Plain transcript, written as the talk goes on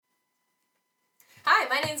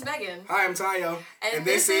my name's Megan. Hi, I'm Tayo. And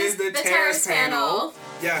this is the Terrace Panel.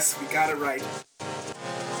 Yes, we got it right.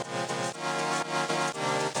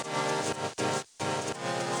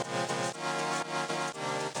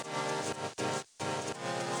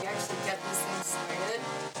 We actually get these things started.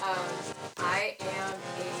 I am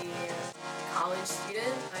a college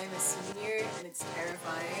student. I'm a senior, and it's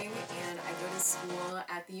terrifying. And I go to school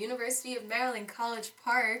at the University of Maryland College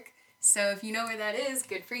Park. So if you know where that is,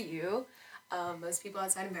 good for you. Most people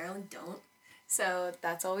outside of Maryland don't. So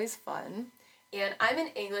that's always fun. And I'm an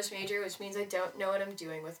English major, which means I don't know what I'm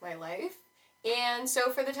doing with my life. And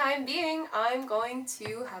so for the time being, I'm going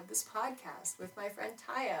to have this podcast with my friend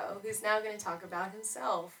Tayo, who's now going to talk about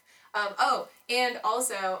himself. And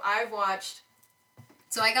also I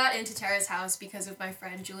got into Terrace House because of my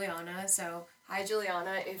friend Juliana. So hi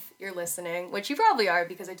Juliana, if you're listening, which you probably are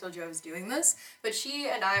because I told you I was doing this. But she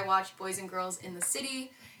and I watched Boys and Girls in the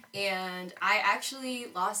City, and I actually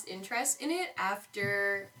lost interest in it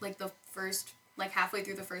after halfway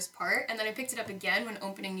through the first part, and then I picked it up again when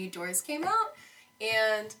Opening New Doors came out,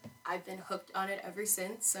 and I've been hooked on it ever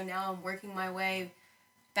since. So now I'm working my way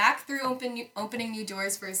back through Opening New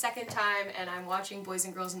Doors for a second time, and I'm watching Boys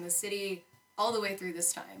and Girls in the City all the way through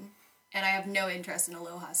this time. And I have no interest in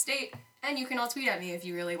Aloha State, and you can all tweet at me if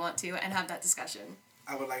you really want to and have that discussion.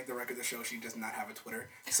 I would like the record to show she does not have a Twitter,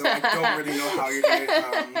 so I don't really know how you're going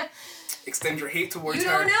to extend your hate towards her. You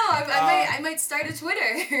don't know. I might start a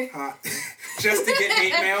Twitter. Just to get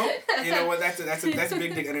hate mail. You know what? That's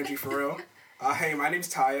big dick energy for real. Hey, my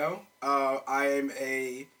name's Tayo. I am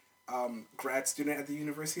a grad student at the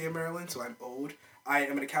University of Maryland, so I'm old. I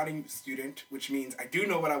am an accounting student, which means I do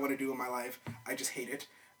know what I want to do in my life. I just hate it.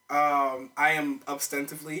 I am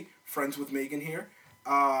ostensibly friends with Megan here.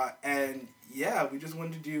 And yeah, we just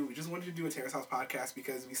wanted to do a Terrace House podcast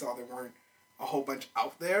because we saw there weren't a whole bunch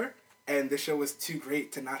out there, and this show was too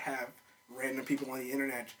great to not have random people on the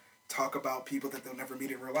internet talk about people that they'll never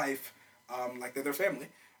meet in real life, like they're their family.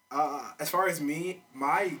 As far as me,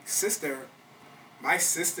 my sister,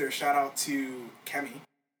 shout out to Kemi.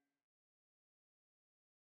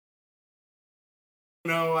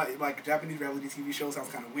 Like Japanese reality TV show sounds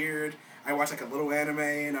kind of weird. I watched like a little anime,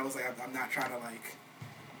 and I was like, I'm not trying to like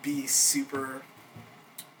be super,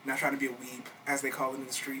 not trying to be a weeb, as they call it in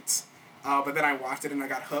the streets. But then I watched it and I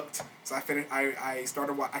got hooked. So I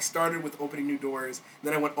started with Opening New Doors.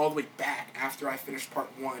 Then I went all the way back after I finished part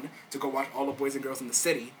 1 to go watch all the Boys and Girls in the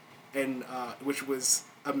City, and which was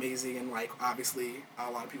amazing. And like obviously a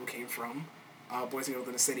lot of people came from Boys and Girls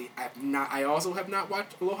in the City. I also have not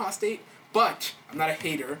watched Aloha State, but I'm not a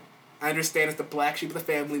hater. I understand it's the black sheep of the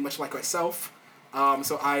family, much like myself.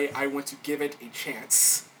 So I want to give it a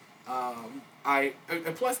chance.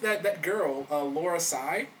 Plus that girl, Laura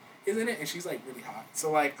Tsai, is in it, and she's like really hot.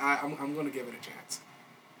 So like I'm gonna give it a chance.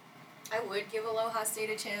 I would give Aloha State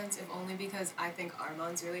a chance, if only because I think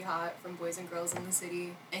Armand's really hot from Boys and Girls in the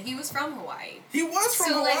City, and he was from Hawaii. He was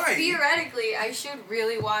from Hawaii. So like theoretically, I should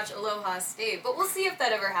really watch Aloha State, but we'll see if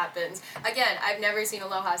that ever happens. Again, I've never seen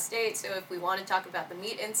Aloha State, so if we want to talk about the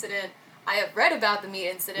meat incident, I have read about the meat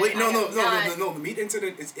incident. Wait, no. The meat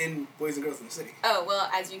incident is in Boys and Girls in the City. Oh, well,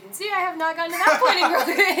 as you can see, I have not gotten to that point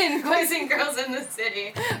in Boys and Girls in the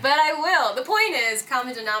City. But I will. The point is,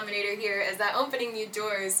 common denominator here is that Opening New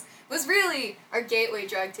Doors was really our gateway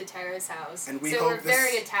drug to Terrace House. And we're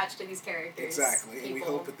very attached to these characters. Exactly. And we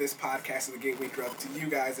hope that this podcast is a gateway drug to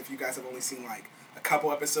you guys if you guys have only seen like a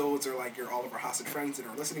couple episodes, or like you're all of our hostage friends that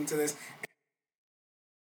are listening to this.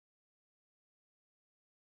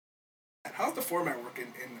 How's the format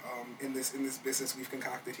working in this business we've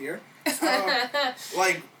concocted here?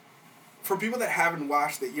 Like, for people that haven't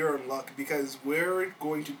watched it, you're in luck, because we're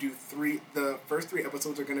going to do the first 3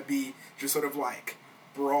 episodes are going to be just sort of like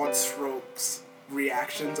broad strokes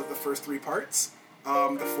reactions of the first 3 parts. The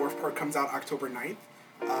 4th part comes out October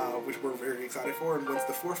 9th, which we're very excited for, and once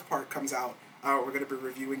the 4th part comes out, we're going to be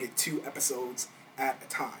reviewing it 2 episodes at a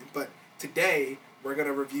time. But today, we're going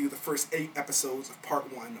to review the first 8 episodes of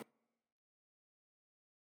part 1.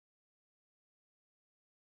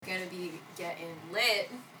 Gonna be getting lit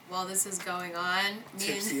while this is going on.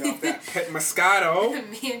 Tipsy off that pet Moscato.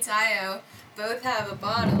 Me and Tayo both have a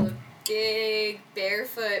bottle of big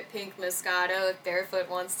Barefoot pink Moscato. If Barefoot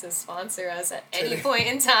wants to sponsor us at any point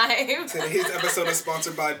in time. Today's episode is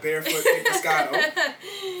sponsored by Barefoot Pink Moscato.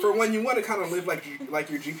 For when you want to kind of live like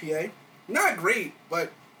your GPA. Not great,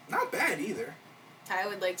 but not bad either. I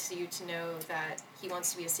would like you to know that he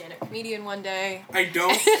wants to be a stand-up comedian one day. I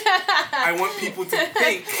don't. I want people to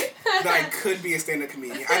think that I could be a stand-up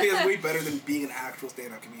comedian. I think it's way better than being an actual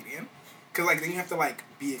stand-up comedian. Because, like, then you have to, like,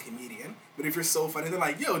 be a comedian. But if you're so funny, they're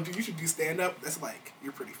like, yo, dude, you should do stand-up. That's, like,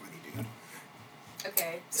 you're pretty funny, dude.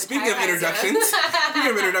 Okay. So Speaking of introductions,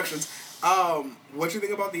 what do you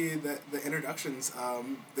think about the introductions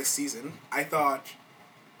this season? I thought,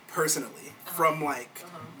 personally, from, like,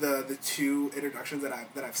 the two introductions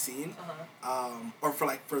that I've seen, or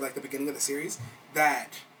for the beginning of the series,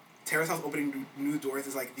 that Terrace House opening new doors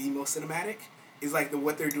is, like, the most cinematic. Is like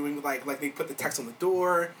what they're doing with like they put the text on the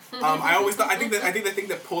door. I think the thing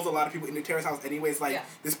that pulls a lot of people into Terrace House anyway is like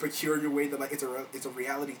this peculiar way that like it's a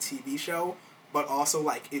reality TV show, but also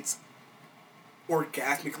like it's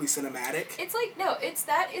orgasmically cinematic. It's like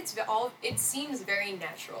it seems very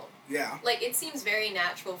natural. Yeah. Like it seems very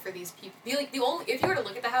natural for these people. If you were to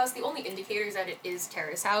look at the house, the only indicators that it is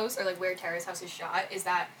Terrace House or like where Terrace House is shot is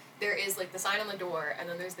that there is, like, the sign on the door, and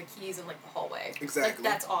then there's the keys in, like, the hallway. Exactly. Like,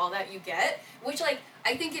 that's all that you get. Which, like,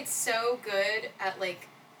 I think it's so good at, like,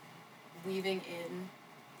 weaving in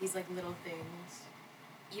these, like, little things.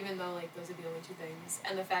 Even though, like, those are the only two things.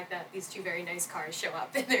 And the fact that these two very nice cars show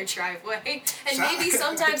up in their driveway. And maybe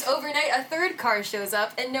sometimes overnight a third car shows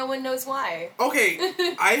up, and no one knows why. Okay,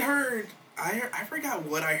 I forgot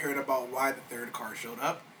what I heard about why the third car showed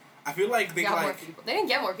up. I feel like they got more people. They didn't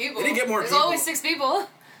get more people. There's always 6 people.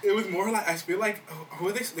 It was more like I feel like who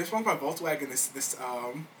are they? They're sponsored by Volkswagen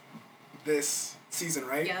this season,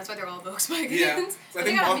 right? Yeah, that's why they're all Volkswagens. Yeah, so I think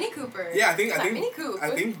they got a Mini Cooper. Yeah, I think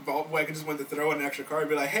Volkswagen just wanted to throw in an extra car and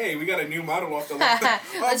be like, hey, we got a new model off the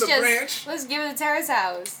branch. Let's give it to Terrace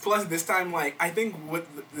House. Plus, this time, like I think what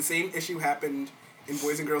the same issue happened in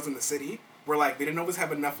Boys and Girls in the City, where like they didn't always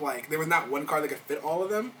have enough. Like there was not one car that could fit all of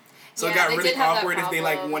them. So it got really awkward if they,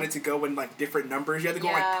 like, wanted to go in, like, different numbers. You had to go,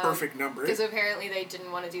 like, perfect numbers. Because apparently they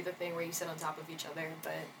didn't want to do the thing where you sit on top of each other,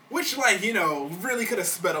 but... Which, like, you know, really could have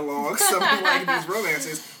sped along some of, like, these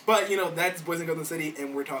romances. But, you know, that's Boys and Girls in the City,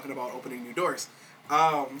 and we're talking about opening new doors.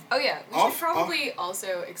 Oh, yeah. We should probably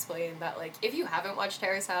also explain that, like, if you haven't watched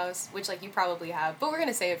Terrace House, which, like, you probably have, but we're going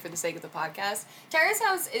to say it for the sake of the podcast, Terrace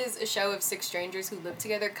House is a show of 6 strangers who live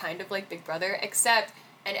together, kind of like Big Brother, except,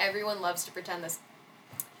 and everyone loves to pretend this,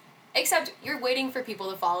 except you're waiting for people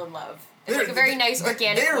to fall in love. It's like a very nice,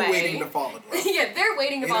 organic way. They're waiting to fall in love. Yeah, they're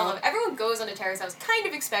waiting to fall in love. Everyone goes on a Terrace House kind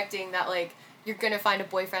of expecting that, like, you're going to find a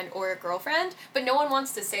boyfriend or a girlfriend, but no one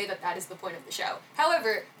wants to say that that is the point of the show.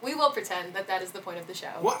 However, we will pretend that that is the point of the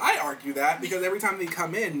show. Well, I argue that, because every time they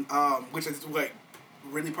come in, which is, like,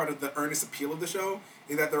 really part of the earnest appeal of the show,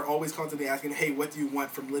 is that they're always constantly asking, hey, what do you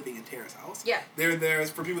want from living in Terrace House? Yeah.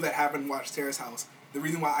 There's, for people that haven't watched Terrace House, the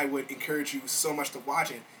reason why I would encourage you so much to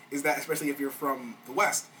watch it is that, especially if you're from the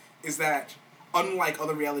West, is that unlike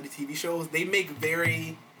other reality TV shows, they make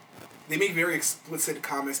very explicit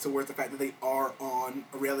comments towards the fact that they are on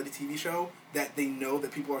a reality TV show, that they know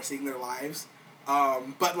that people are seeing their lives.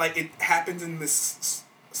 But like it happens in this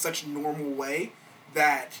such normal way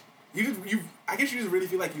that I guess you just really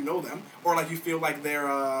feel like you know them, or like you feel like they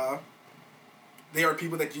are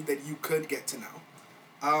people that you could get to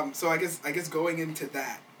know. So I guess going into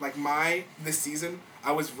that, like this season, I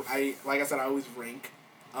always rank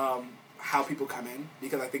how people come in,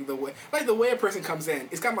 because I think the way a person comes in,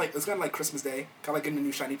 it's kind of like Christmas Day, kind of like getting a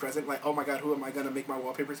new shiny present. Like, oh my God, who am I gonna make my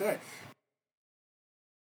wallpaper today?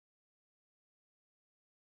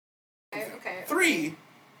 Okay. 3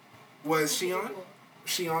 was Shion.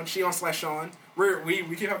 Shion/Sean.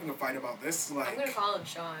 We keep having a fight about this. Like, I'm gonna call him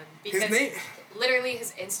Sean because literally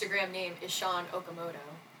his Instagram name is Sean Okamoto.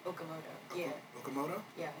 Yeah. Okamoto?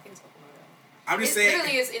 Yeah, I think it's Okamoto. I'm just saying.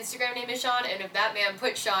 Literally, his Instagram name is Sean, and if that man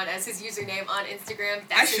put Sean as his username on Instagram,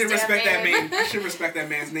 that's I should his respect damn name. that man. I should respect that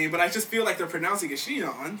man's name, but I just feel like they're pronouncing it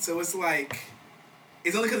Shion, so it's like.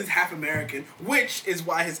 It's only because he's half American, which is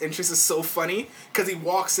why his interest is so funny, because he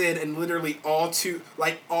walks in and literally all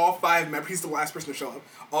 5 members, he's the last person to show up,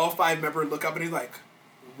 all 5 members look up and he's like,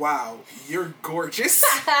 wow, you're gorgeous.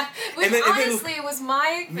 Which honestly was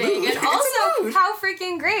my thing, and also how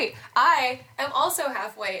freaking great. I am also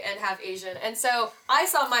half white and half Asian, and so I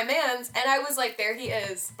saw my man's, and I was like, there he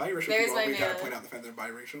is. Biracial There's people my always man. gotta point out the fact they're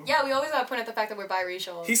biracial. Yeah, we always gotta point out the fact that we're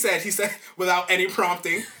biracial. He said without any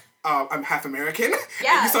prompting, I'm half American.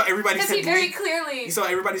 Yeah, and you saw everybody's head clearly. You saw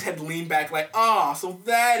everybody's head lean back like, so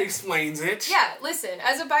that explains it. Yeah, listen,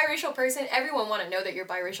 as a biracial person, everyone want to know that you're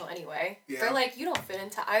biracial anyway. Yeah. They're like, you don't fit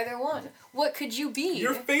into either one. What could you be?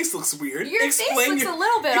 Your face looks weird. Your face looks a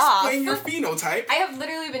little bit off. Explain your phenotype. I have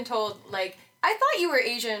literally been told, like, I thought you were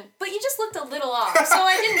Asian, but you just looked a little off, so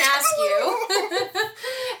I didn't ask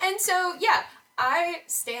you. And so, yeah, I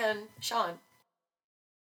stan Sean.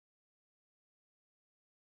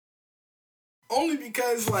 Only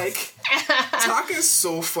because, like, Taka is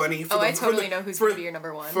so funny. I totally know who's going to be your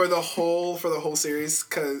number one. For the whole series,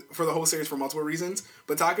 for multiple reasons.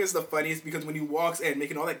 But Taka is the funniest because when he walks in,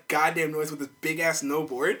 making all that goddamn noise with his big-ass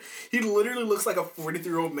snowboard, he literally looks like a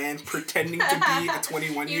 43-year-old man pretending to be a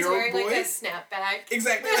 21-year-old boy. He's wearing, like, a snapback.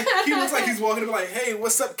 Exactly. Like, he looks like he's walking up like, hey,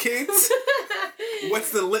 what's up, kids?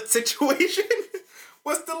 What's the lit situation?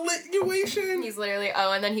 What's the situation? He's literally,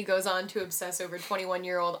 and then he goes on to obsess over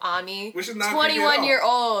 21-year-old Ami. Which is not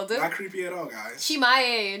 21-year-old. Not creepy at all, guys. She my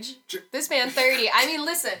age. This man 30. I mean,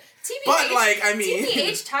 listen,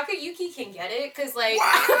 TBH, Takayuki can get it, because, like,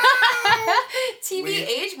 wow.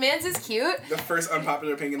 TBH, man's is cute. The first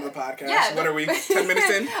unpopular opinion of the podcast. Yeah, what are we, 10 minutes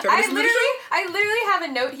in? 10 minutes in the show? I literally have a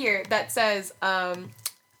note here that says,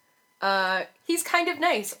 he's kind of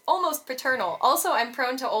nice, almost paternal. Also, I'm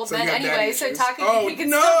prone to old men anyway, so Takayuki can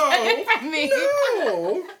still get it from me.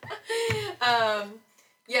 No!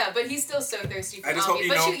 Yeah, but he's still so thirsty for I just Ami.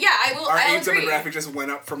 hope you know, I will. Our I'll age agree. demographic just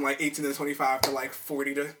went up from, like, 18 to 25 to, like,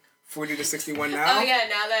 40 to 61 now. Oh, yeah,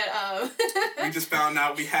 now that, We just found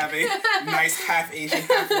out we have a nice half Asian,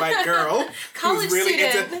 half white girl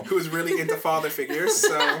who's really into father figures,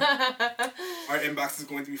 so our inbox is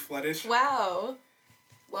going to be flooded. Wow.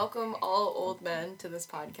 Welcome all old men to this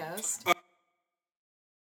podcast.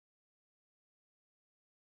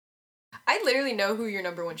 I literally know who your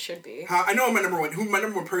number one should be. I know who my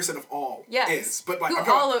number one person of all is. But, like,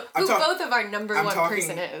 both of our number one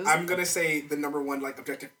person is. I'm going to say the number one, like,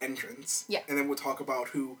 objective entrance. Yeah. And then we'll talk about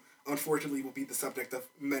who, unfortunately, will be the subject of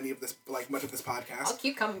much of this podcast. I'll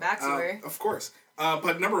keep coming back to her. Of course.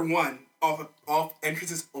 But number one, off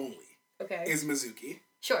entrances only, is Mizuki.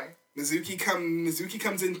 Sure. Mizuki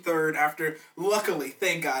comes in third after, luckily,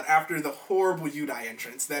 thank God, after the horrible Yudai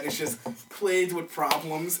entrance that is just plagued with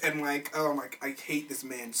problems and, like, oh my, I hate this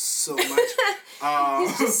man so much.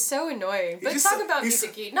 He's just so annoying. But talk about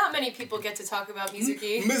Mizuki. Not many people get to talk about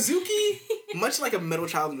Mizuki. Mizuki, much like a middle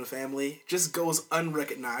child in the family, just goes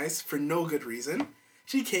unrecognized for no good reason.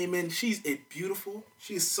 She came in, she's beautiful,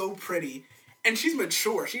 she's so pretty, and she's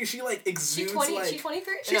mature. She like exudes like... She's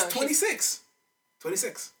 23? She's 26.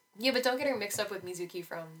 26. Yeah, but don't get her mixed up with Mizuki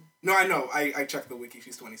from... No, I know. I checked the wiki.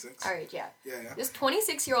 She's 26. Alright, yeah. Yeah. This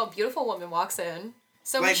 26-year-old beautiful woman walks in.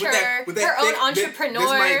 So like, mature. With that her thick, own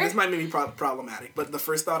entrepreneur. This might be problematic, but the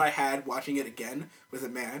first thought I had watching it again was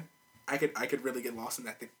that, man, I could really get lost in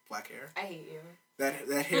that thick black hair. I hate you.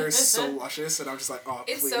 That hair is so luscious, and I'm just like, oh,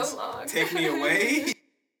 it's please. So long. Take me away.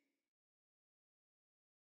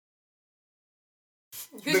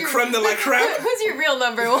 The creme de la creme. Who's your real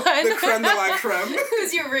number one? The creme de la creme.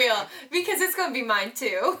 Who's your real? Because it's gonna be mine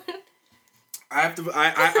too. I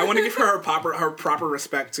want to give her her proper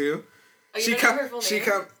respect too. Oh, you don't know her full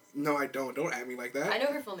name? No, I don't. Don't at me like that. I know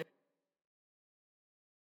her full name.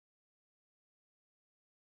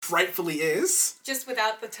 Rightfully is. Just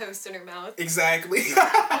without the toast in her mouth. Exactly.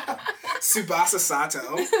 Tsubasa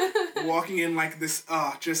Sato walking in like this,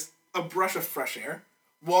 just a brush of fresh air.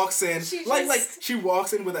 Walks in, she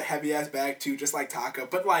walks in with a heavy ass bag too, just like Taka,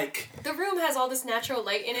 but like... The room has all this natural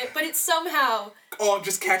light in it, but it somehow...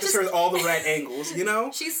 just catches her at all the right angles, you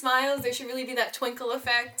know? She smiles, there should really be that twinkle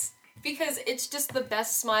effect, because it's just the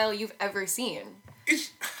best smile you've ever seen.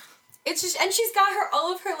 It's just, and she's got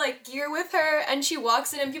all of her, like, gear with her, and she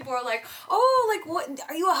walks in and people are like, oh, like, what,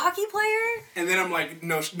 are you a hockey player? And then I'm like,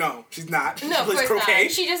 no, she's not. No, of course croquet.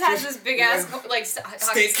 not. She just has this big-ass, like,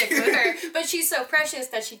 hockey stick with her. But she's so precious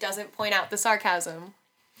that she doesn't point out the sarcasm.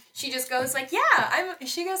 She just goes, like, yeah,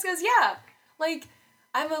 she goes, yeah, like,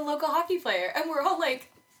 I'm a local hockey player. And we're all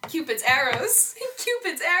like, Cupid's arrows.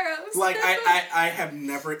 Cupid's arrows. Like, I have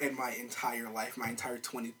never in my entire life, my entire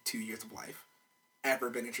 22 years of life,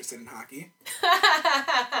 ever been interested in hockey.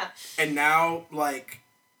 And now, like,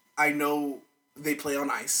 I know they play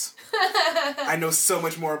on ice. I know so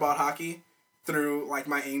much more about hockey through, like,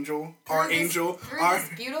 my angel. This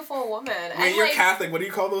beautiful woman. When and you're like, Catholic, what do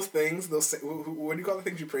you call those things? What do you call the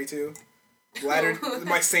things you pray to?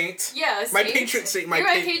 My saint. Yeah, my patron saint. My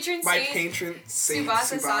patron saint.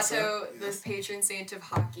 Tsubasa Sato, yes. The patron saint of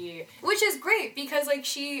hockey, which is great because like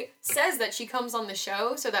she says that she comes on the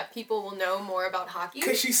show so that people will know more about hockey.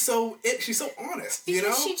 Because she's so honest, you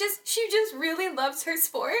know. She just really loves her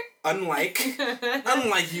sport. Unlike Yudai.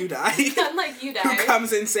 Unlike Yudai, who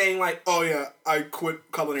comes in saying like, "Oh yeah, I quit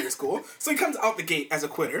culinary school," so he comes out the gate as a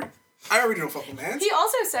quitter. I already don't fuck with man. He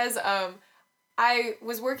also says, I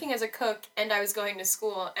was working as a cook and I was going to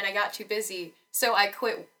school and I got too busy, so I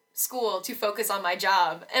quit school to focus on my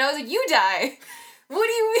job. And I was like, Yudai, what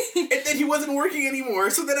do you mean? And then he wasn't working anymore,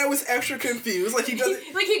 so then I was extra confused. Like he doesn't...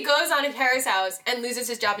 he goes on to Harris House and loses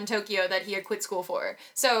his job in Tokyo that he had quit school for.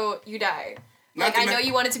 So, Yudai, Like, I know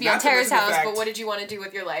you wanted to be on Tara's house, but what did you want to do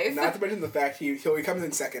with your life? Not to mention the fact he comes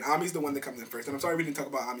in second. Ami's the one that comes in first. And I'm sorry we didn't talk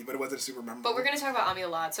about Ami, but it wasn't super memorable. But we're going to talk about Ami a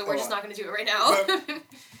lot, so we're just not going to do it right now.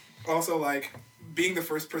 But also, like, being the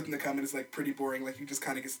first person to come in is, like, pretty boring. Like, you just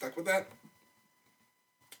kind of get stuck with that.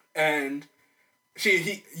 And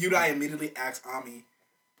Yudai immediately asks Ami,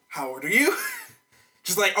 how old are you?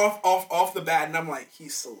 Just, like, off the bat, and I'm like,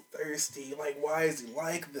 he's so thirsty. Like, why is he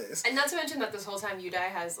like this? And not to mention that this whole time Yudai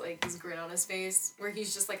has, like, this grin on his face, where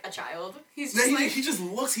he's just, like, a child. He's just, he just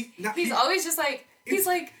looks... He's always just, like... He's,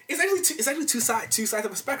 like... It's actually two sides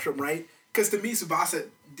of a spectrum, right? Because to me, Tsubasa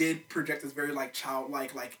did project this very, like,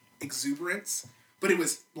 childlike, like, exuberance. But it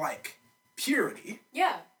was, like, purity.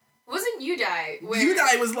 Yeah. Wasn't Yudai where...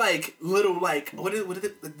 Yudai was like little like what is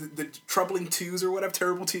it the troubling twos or whatever,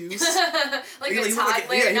 terrible twos. Like a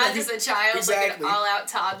toddler, not just a child, exactly. Like an all out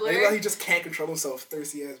toddler. Like, he just can't control himself,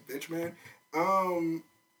 thirsty ass bitch, man. Oh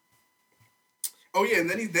yeah, and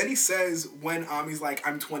then he says when Ami's like,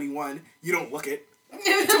 I'm 21, you don't look it. To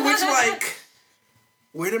which like,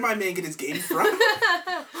 where did my man get his game from?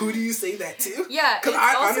 Who do you say that to? Yeah,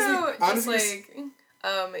 it's honestly,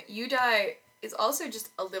 Yudai is also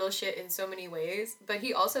just a little shit in so many ways, but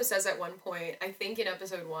he also says at one point, I think in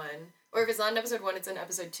episode 1, or if it's not in episode 1, it's in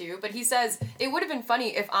episode 2, but he says, it would have been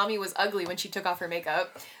funny if Ami was ugly when she took off her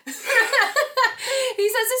makeup. He says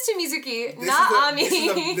this to Mizuki,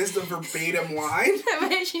 Ami. This is the verbatim line?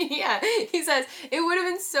 Yeah, he says, it would have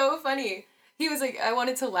been so funny. He was like, I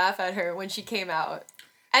wanted to laugh at her when she came out.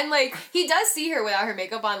 And, like, he does see her without her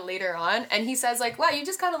makeup on later on, and he says, like, wow, you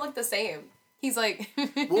just kind of look the same. He's like,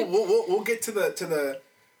 we'll get to the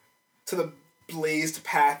blazed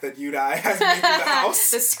path that Yudai has made through the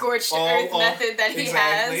house. The scorched earth method that he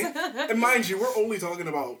has. And mind you, we're only talking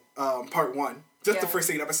about part 1, just the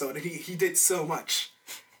first 8 episode, and he did so much.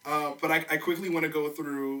 But I quickly want to go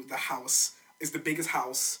through the house. It's the biggest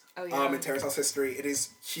house in Terrace House history. It is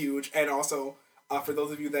huge, and also for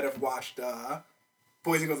those of you that have watched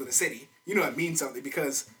Boys and Girls in the City, you know it means something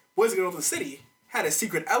because Boys and Girls in the City had a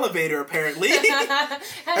secret elevator, apparently.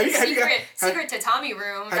 secret tatami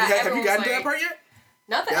room. Have you gotten to that part yet?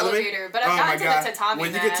 Not the elevator, but I've gotten to the tatami.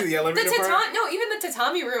 When you get to the elevator part? No, even the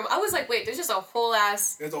tatami room. I was like, wait, there's just a whole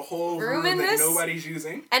ass... There's a whole room that nobody's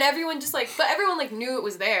using. And everyone just like... But everyone like knew it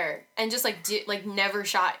was there. And just like never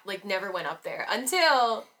never went up there.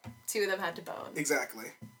 Until 2 of them had to bone. Exactly.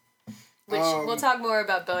 Which we'll talk more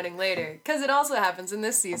about boning later. Because it also happens in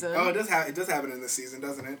this season. Oh, it does happen in this season,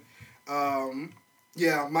 doesn't it?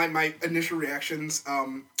 Yeah, my initial reactions,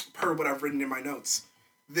 per what I've written in my notes.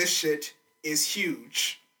 This shit is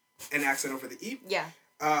huge. An accent over the E. Yeah.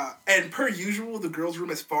 And per usual, the girls' room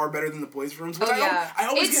is far better than the boys' rooms. Which I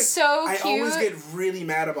always get really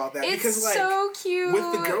mad about that. It's because, like, so cute.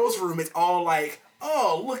 With the girls' room, it's all like,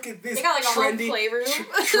 oh, look at this. They got, like, trendy, a whole playroom.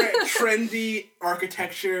 Trendy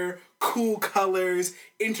architecture, cool colors,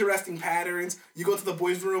 interesting patterns. You go to the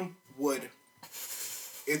boys' room, wood.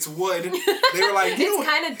 It's wood. They were like, it's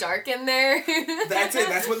kind of dark in there. That's it.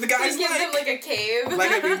 That's what the guys give them like a cave.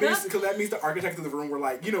 Like, I mean, because that means the architect of the room were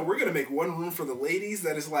like, we're gonna make one room for the ladies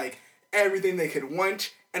that is like everything they could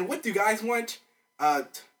want. And what do guys want?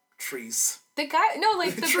 Trees. The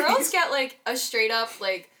girls get like a straight up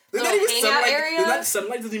like They're little not even hangout sunlight. area.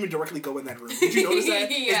 Sunlight doesn't even directly go in that room. Did you notice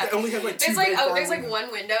that? Yeah. It only has like two. There's like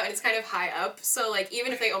one window and it's kind of high up, so like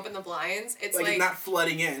even if they open the blinds, it's it's not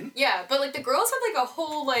flooding in. Yeah, but like the girls have like a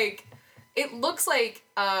whole like. It looks like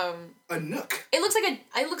a nook. It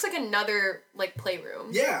looks like another like playroom.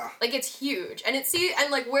 Yeah. Like it's huge, and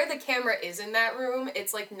and like where the camera is in that room,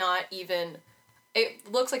 it's like not even.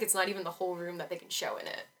 It looks like it's not even the whole room that they can show in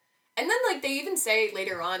it. And then, like, they even say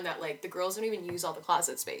later on that, like, the girls don't even use all the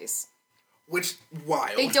closet space. Which,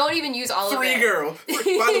 wild. They don't even use all of it.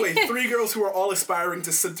 By the way, 3 girls who are all aspiring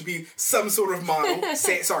to be some sort of model.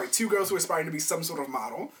 2 girls who are aspiring to be some sort of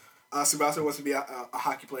model. Tsubasa wants to be a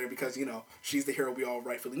hockey player because, she's the hero we all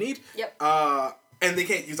rightfully need. Yep. And they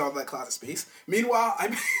can't use all that closet space. Meanwhile,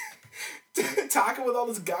 I'm... Taka with all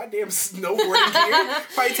this goddamn snowboarding gear,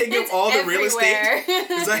 probably taking up all the real estate.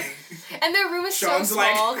 It's like, and their room is so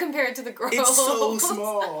small compared to the girls. It's so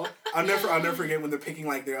small. I'll never forget when they're picking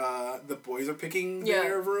like the boys are picking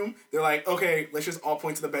their room. They're like, okay, let's just all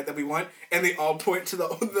point to the bed that we want, and they all point to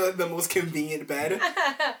the most convenient bed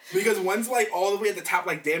because one's like all the way at the top,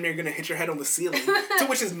 like damn near gonna hit your head on the ceiling. So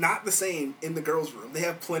which is not the same in the girls' room. They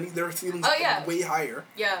have plenty. Their ceilings way higher.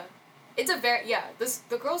 Yeah. It's a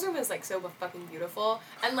the girls' room is like so fucking beautiful,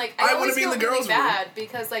 and like I want to be in the girls' room bad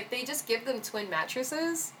because like they just give them twin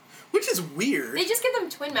mattresses, which is weird. They just give them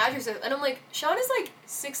twin mattresses, and I'm like, Sean is like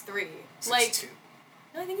 6'3", 6'2".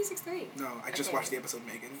 No, I think he's 6'3". No, I just watched the episode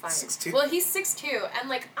Megan. Fine. 6'2". Well, he's 6'2", and,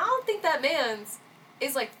 like, I don't think that man's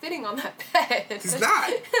is, like, fitting on that bed. He's not.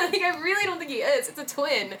 Like, I really don't think he is. It's a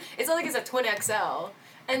twin. It's not like it's a twin XL.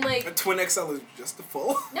 And, like... A twin XL is just a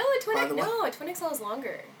full? No, a twin XL is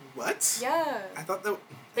longer. What? Yeah. I thought that...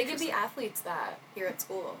 They give the athletes that here at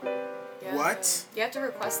school. Yeah. What? You have to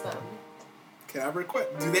request them. Can I request?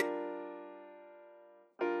 Do they...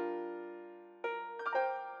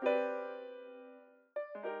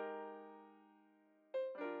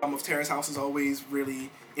 Of Terrace House is always really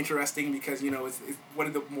interesting because, you know, it's one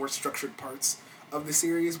of the more structured parts of the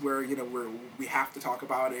series where, you know, we have to talk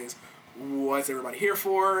about is what's everybody here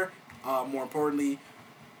for? More importantly,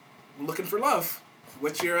 looking for love.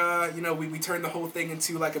 What's your, you know, we turned the whole thing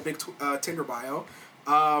into like a big Tinder bio.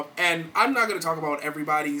 And I'm not going to talk about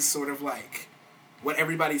everybody's sort of like what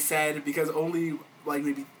everybody said because only like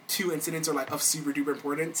maybe 2 incidents are like of super duper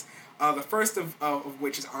importance. The first of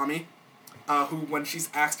which is Ami. Who, when she's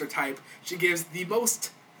asked her type, she gives the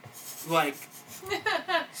most, like,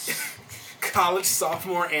 college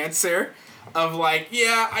sophomore answer of, like,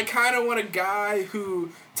 yeah, I kind of want a guy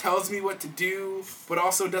who tells me what to do, but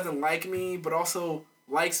also doesn't like me, but also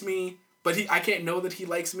likes me, but I can't know that he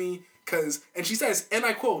likes me, because, and she says, and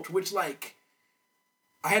I quote, which, like,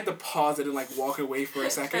 I had to pause it and, like, walk away for a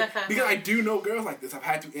second, because I do know girls like this. I've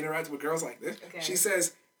had to interact with girls like this. Okay. She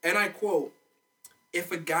says, and I quote, if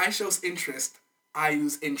a guy shows interest, I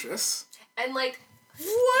use interest. And, like...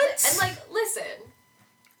 What? And, like, listen.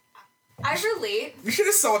 I relate. You should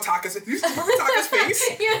have saw Taka's... You remember Taka's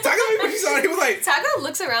face? Yeah. Taka's face when she saw it, he was like... Taka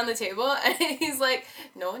looks around the table, and he's like,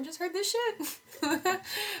 no one just heard this shit. But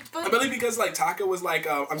I believe because, like, Taka was like...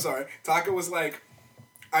 I'm sorry. Taka was like...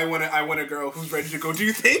 I want a girl who's ready to go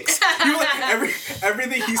do things. You like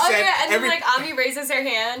everything he said. Oh yeah, and then like Ami raises her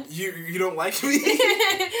hand. You don't like me?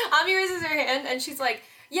 Ami raises her hand and she's like,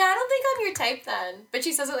 yeah, I don't think I'm your type then. But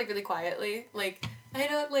she says it like really quietly, like I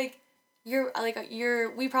don't like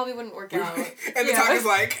we probably wouldn't work out. And then Taka's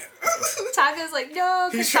like no,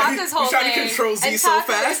 because Taka's whole thing. He's trying to control Z so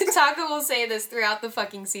fast. Taka will say this throughout the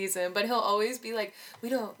fucking season, but he'll always be like, we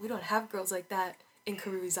don't have girls like that in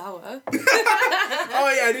Karuizawa.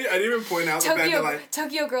 Oh yeah, I didn't even point out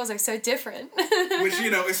Tokyo girls are so different. Which,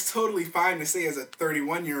 you know, is totally fine to say as a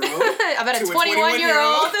 31-year-old. About a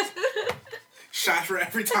 21-year-old. Shot for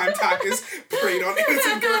every time Taka's preyed on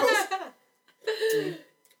innocent girls.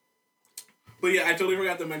 But yeah, I totally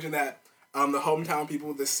forgot to mention that the hometown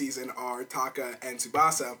people this season are Taka and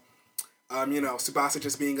Tsubasa. You know, Tsubasa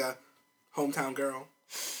just being a hometown girl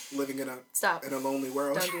living in a lonely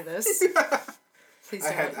world. Don't do this. Please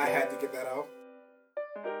don't. I had to get that out.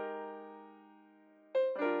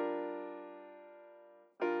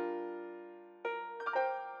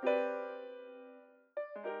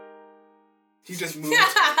 He just moved.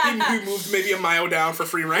 he moved maybe a mile down for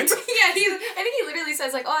free rent. Yeah, I think he literally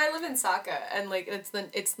says like, "Oh, I live in Saka," and like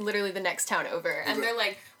it's literally the next town over, and they're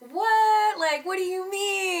like, "What? Like, what do you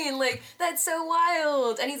mean? Like, that's so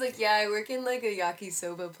wild." And he's like, "Yeah, I work in like a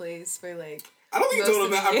yakisoba place for like." I don't think he told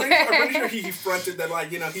him that. I'm pretty sure he fronted that, like,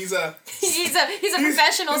 you know, he's a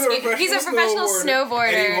professional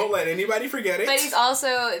snowboarder. And he won't let anybody forget it. But he's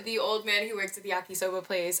also the old man who works at the yakisoba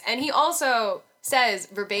place, and he also says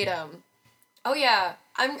verbatim, "Oh yeah,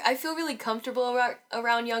 I feel really comfortable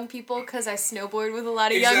around young people because I snowboard with a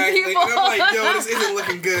lot of young people." And I'm like, yo, this isn't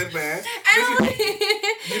looking good, man.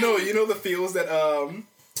 You know the feels that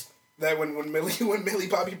that when Millie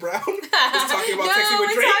Bobby Brown was talking about texting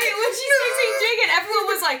with Drake. When she's texting Drake, and everyone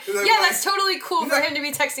was like, yeah, that's totally cool for him to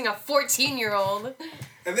be texting a 14-year-old.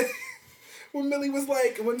 And then when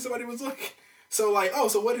somebody was like, so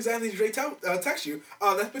what exactly did Drake text you?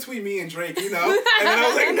 Oh, that's between me and Drake, you know? And then I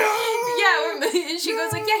was like, no! Yeah, and she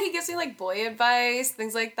goes like, yeah, he gives me like boy advice,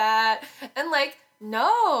 things like that. And like,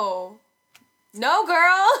 no,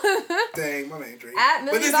 girl. Dang, my man Drake. At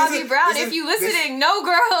Millie Bobby Brown, if you listening, no,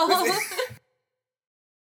 girl.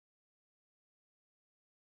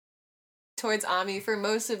 Towards Ami for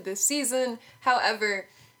most of this season. However,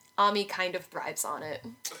 Ami kind of thrives on it.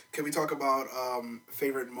 Can we talk about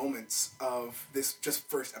favorite moments of this just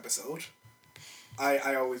first episode?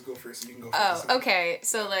 I always go first, so you can go first. Oh, okay.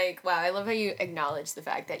 So, like, wow, I love how you acknowledge the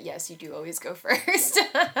fact that, yes, you do always go first.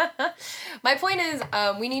 My point is,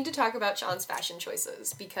 we need to talk about Sean's fashion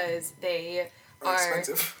choices, because they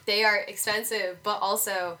are expensive, but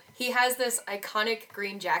also, he has this iconic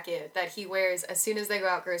green jacket that he wears as soon as they go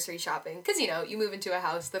out grocery shopping. Because, you know, you move into a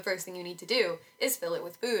house, the first thing you need to do is fill it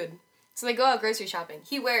with food. So they go out grocery shopping.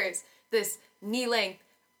 He wears this knee-length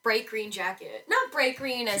bright green jacket. Not bright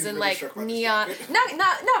green as She's in really like struck by this neon. jacket.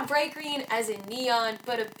 Not bright green as in neon,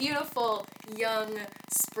 but a beautiful young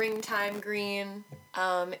springtime green.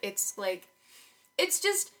 It's like, it's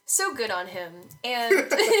just so good on him, and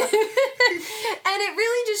and it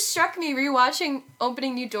really just struck me rewatching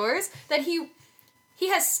Opening New Doors that he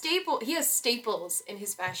has staples in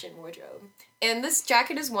his fashion wardrobe, and this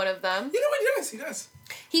jacket is one of them. You know what? He does.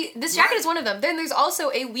 This jacket is one of them. Then there's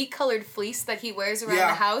also a wheat colored fleece that he wears around the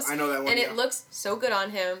house. I know that one. And it looks so good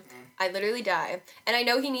on him. I literally die. And I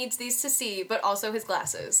know he needs these to see, but also his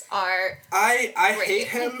glasses are. I great. hate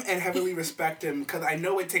him and heavily respect him because I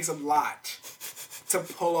know it takes a lot to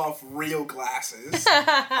pull off real glasses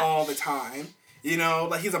all the time. You know,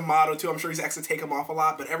 like he's a model too. I'm sure he's actually take them off a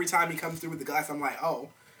lot, but every time he comes through with the glass, I'm like, oh,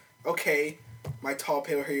 okay, my tall,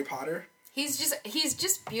 pale Harry Potter. He's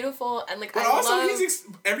just beautiful, and like, But I also, love...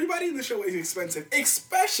 everybody in the show is expensive,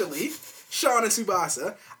 especially Sean and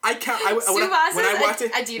Tsubasa. Tsubasa's when I watch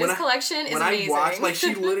it, Adidas collection is amazing. When I watch, like,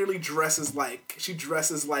 she literally dresses like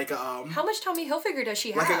How much Tommy Hilfiger does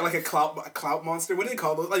she have? like a clout monster. What do they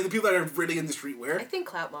call those? Like the people that are really into streetwear. I think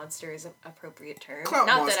clout monster is an appropriate term. Clout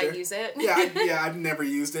Not monster. that I use it. I've never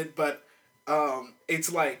used it, but it's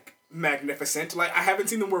like magnificent. Like I haven't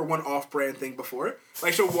seen them wear one off-brand thing before.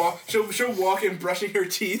 Like she'll walk in brushing her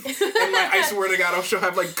teeth, and like I swear to God, she'll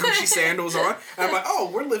have like Gucci sandals on, and I'm like, oh,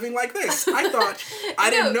 we're living like this. I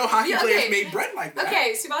didn't know hockey players made bread like that.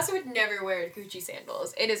 Okay, Tsubasa would never wear Gucci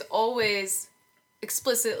sandals. It is always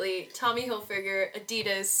explicitly Tommy Hilfiger,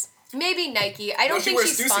 Adidas, maybe Nike. I don't think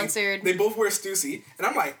she's Stussy. sponsored. They both wear Stussy, and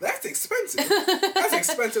I'm like, that's expensive. That's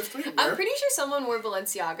expensive streetwear. I'm pretty sure someone wore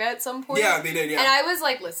Balenciaga at some point. Yeah, they did, yeah. And I was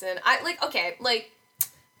like, listen,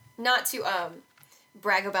 not to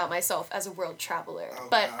brag about myself as a world traveler,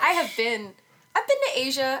 but gosh. I've been to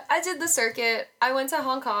Asia. I did the circuit. I went to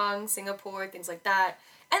Hong Kong, Singapore, things like that.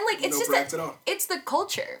 And like it's No just brags at all. it's the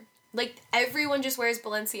culture. Like everyone just wears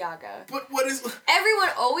Balenciaga. But what is... Everyone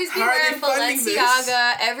always be How are they wearing funding this?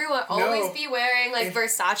 Balenciaga. Everyone always No. be wearing like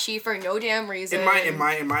Versace for no damn reason. In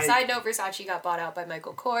my Side note, Versace got bought out by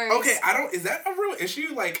Michael Kors. Okay, is that a real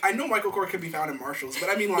issue? Like, I know Michael Kors can be found in Marshalls, but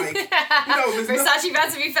I mean, like, there's Versace about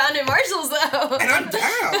to be found in Marshalls though. and I'm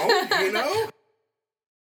down, you know?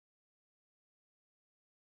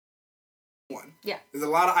 Yeah. There's a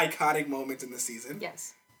lot of iconic moments in the season.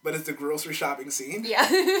 Yes. But it's the grocery shopping scene. Yeah.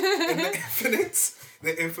 And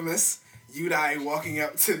the infamous Yudai walking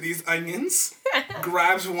up to these onions,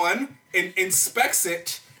 grabs one, and inspects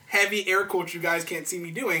it, heavy air quotes you guys can't see me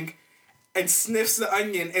doing, and sniffs the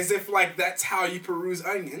onion as if, like, that's how you peruse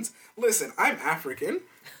onions. Listen, I'm African.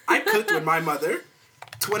 I cooked with my mother.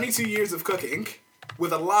 22 years of cooking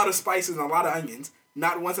with a lot of spices and a lot of onions.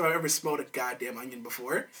 Not once have I ever smelled a goddamn onion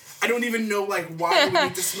before. I don't even know, like, why we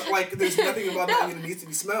need to smell. Like, there's nothing about the onion that needs to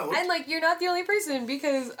be smelled. And like you're not the only person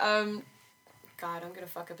because God, I'm gonna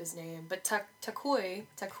fuck up his name, but Takui,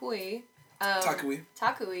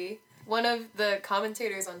 one of the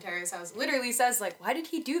commentators on Terrace House, literally says like, why did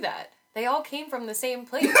he do that? They all came from the same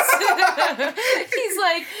place. He's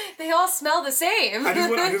like, they all smell the same.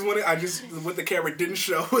 What the camera didn't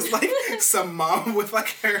show was like some mom with like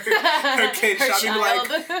her kid Her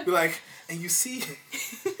shopping, be like, and you see,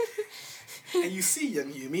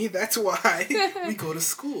 young Yumi, that's why we go to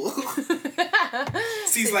school.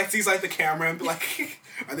 sees like the camera and be like,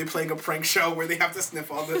 are they playing a prank show where they have to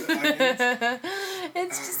sniff all the onions?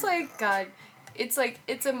 It's just like, God.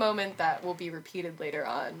 It's a moment that will be repeated later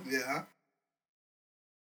on. Yeah.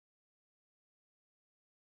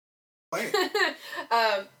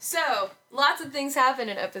 So, lots of things happen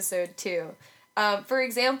in episode 2. For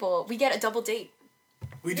example, we get a double date.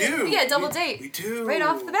 We do. We get a double date. We do. Right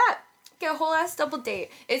off the bat. Get a whole ass double date.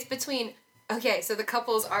 It's between... Okay, so the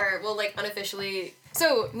couples are, well, like, unofficially...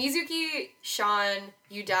 So, Mizuki, Sean,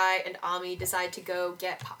 Yudai, and Ami decide to go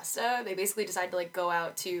get pasta. They basically decide to, like, go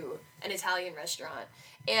out to an Italian restaurant.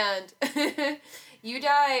 And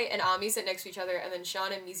Yudai and Ami sit next to each other, and then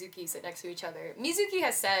Sean and Mizuki sit next to each other. Mizuki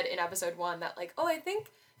has said in episode 1 that, like, oh, I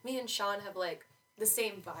think me and Sean have, like, the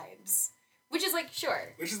same vibes. Which is, like,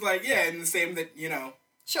 sure. Which is, like, yeah, and the same that, you know...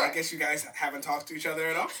 Sure. I guess you guys haven't talked to each other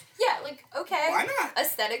at all. Yeah, like, okay. Why not?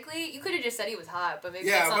 Aesthetically, you could have just said he was hot, but maybe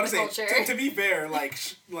that's not the culture. To be fair, like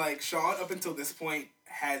Sean up until this point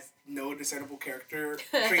has no discernible character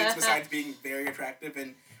traits besides being very attractive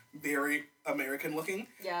and very American looking.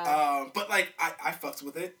 Yeah. But like I fucked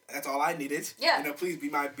with it. That's all I needed. Yeah. You know, please be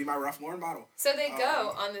my Ralph Lauren model. So they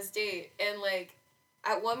go on this date, and like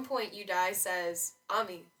at one point Yudai says,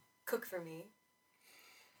 Ami, cook for me.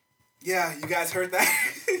 Yeah, you guys heard that?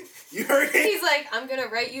 You heard it? He's like, I'm gonna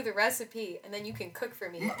write you the recipe, and then you can cook for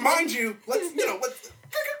me. Mind you, let's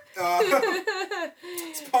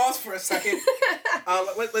Let's pause for a second.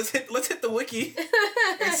 Let's hit the wiki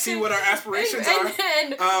and see what our aspirations are.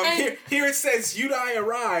 Here it says Yudai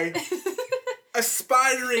Arai,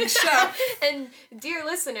 aspiring chef. And dear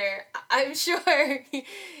listener, I'm sure.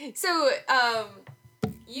 So,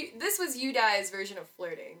 this was Yudai's version of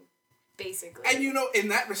flirting, basically. And in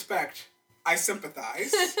that respect, I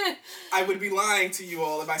sympathize. I would be lying to you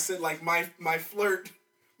all if I said like my flirt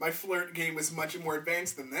game was much more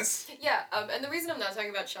advanced than this. Yeah, and the reason I'm not talking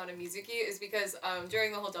about Sean and Mizuki is because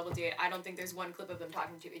during the whole double date, I don't think there's one clip of them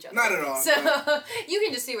talking to each other. Not at all. So you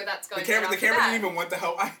can just see where that's going. The camera didn't even want the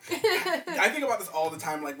help. I think about this all the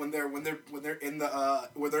time, like when they're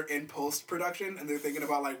in post production and they're thinking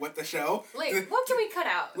about like what the show. Like, what can we cut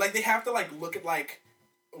out? Like they have to like look at like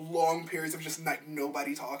long periods of just like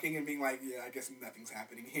nobody talking and being like, yeah, I guess nothing's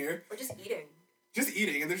happening here. Or just eating. Just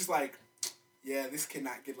eating, and they're just like, yeah, this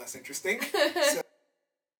cannot get less interesting.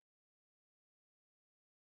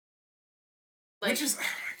 Like, which is, oh my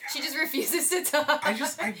God. She just refuses to talk.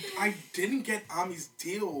 I didn't get Ami's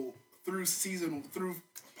deal through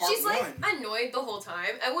part She's one. like annoyed the whole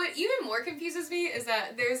time, and what even more confuses me is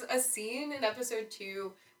that there's a scene in episode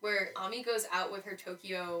 2 where Ami goes out with her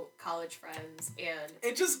Tokyo college friends, and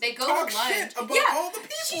they go to lunch. Shit about all the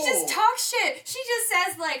people. She just talks shit. She just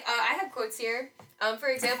says like, I have quotes here. For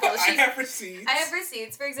example, I have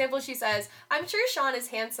receipts. For example, she says, "I'm sure Sean is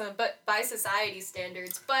handsome, but by society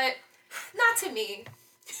standards, but not to me."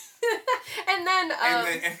 and then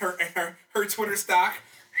her Twitter stock.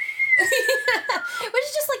 Which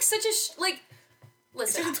is just like such a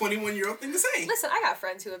listen. It's a 21-year-old thing to say. Listen, I got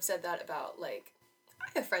friends who have said that about like.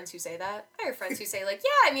 I have friends who say that. I have friends who say like,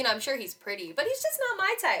 yeah, I mean, I'm sure he's pretty, but he's just not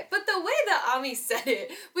my type. But the way that Ami said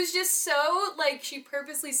it was just so like she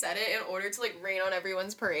purposely said it in order to like rain on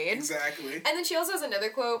everyone's parade. Exactly. And then she also has another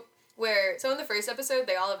quote where in the first episode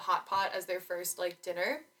they all have hot pot as their first like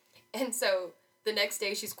dinner, and so the next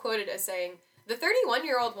day she's quoted as saying, "The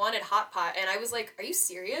 31-year-old wanted hot pot," and I was like, "Are you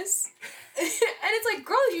serious?" And it's like,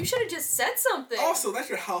 girl, you should have just said something. Also, that's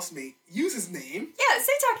your housemate. Use his name. Yeah,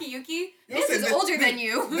 say Takayuki. This is older than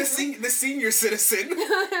you. The senior citizen.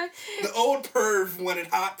 The old perv wanted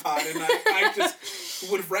hot pot, and I just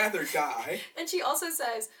would rather die. And she also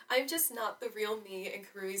says, "I'm just not the real me in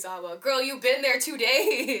Kuruizawa." Girl, you've been there 2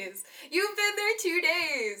 days. You've been there 2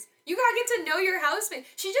 days. You gotta get to know your housemate.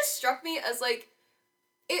 She just struck me as like,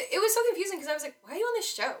 it was so confusing because I was like, why are you on this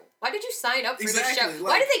show? Why did you sign up for this show? Like,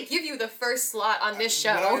 why did they give you the first slot on this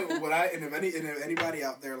show? If anybody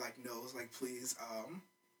out there like knows, like please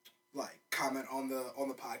like comment on the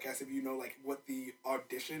podcast if you know like what the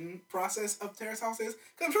audition process of Terrace House is,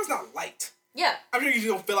 because I'm sure it's not light. Yeah. I'm sure you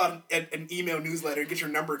don't fill out an email newsletter and get your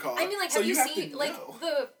number called. I mean, like, have you seen like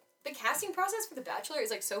the casting process for The Bachelor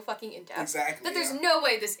is like so fucking in depth. Exactly. That there's no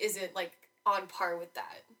way this isn't like on par with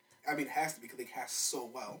that. I mean, it has to be because they cast so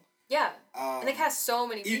well. Yeah, and they cast so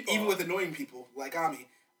many people. Even with annoying people like Ami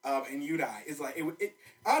and Yudai. It's like, it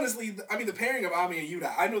honestly, I mean, the pairing of Ami and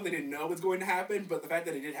Yudai, I know they didn't know it was going to happen, but the fact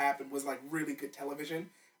that it did happen was like really good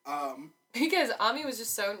television. Because Ami was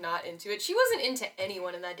just so not into it. She wasn't into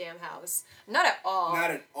anyone in that damn house. Not at all.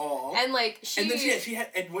 Not at all. And like, And then she had,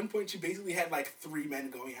 at one point, she basically had like 3 men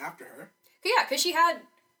going after her. Yeah, because she had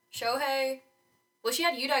Shohei. Well, she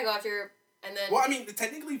had Yudai go after her. And then, well, I mean,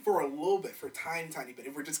 technically for a little bit, for a tiny bit,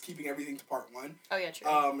 if we're just keeping everything to part 1. Oh, yeah,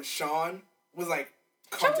 true. Sean was like,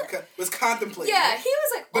 was contemplating. Yeah, he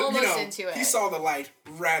was like but, almost into it. He saw the light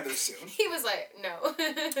rather soon. He was like, no.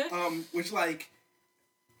 Which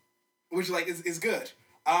is good.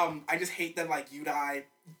 I just hate that like Yudai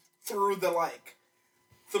through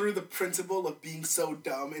the principle of being so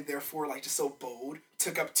dumb and therefore like just so bold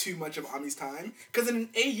took up too much of Ami's time. Because in an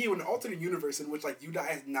AU, an alternate universe in which like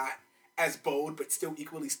Yudai is not as bold but still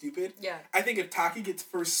equally stupid. Yeah. I think if Taki gets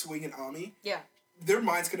first swing at Ami, yeah, their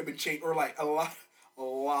minds could have been changed, or like a lot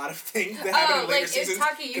of things that happened in later seasons. If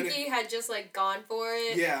Takayuki had just like gone for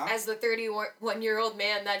it, yeah, as the 31-year-old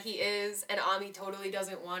man that he is, and Ami totally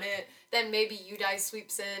doesn't want it, then maybe Yudai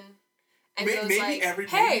sweeps in. And goes like,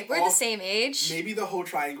 hey, we're the same age. Maybe the whole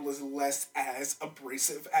triangle is less as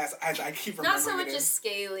abrasive as I keep remembering. Not so much as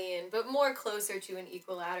scalene, but more closer to an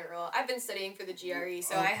equilateral. I've been studying for the GRE,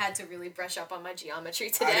 so I had to really brush up on my geometry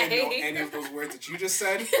today. I didn't know any of those words that you just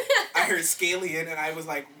said. I heard scalene, and I was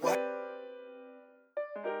like, what?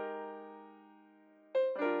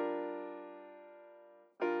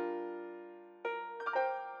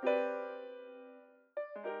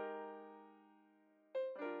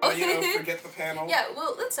 Forget the panel. Yeah,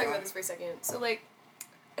 well, let's talk about this for a second. So, like,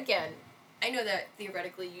 again, I know that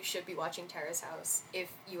theoretically you should be watching Terrace House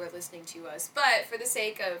if you are listening to us, but for the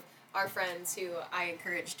sake of our friends who I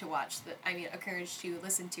encourage to encourage to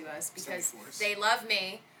listen to us because they love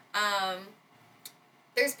me.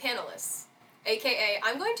 There's panelists. AKA,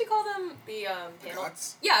 I'm going to call them the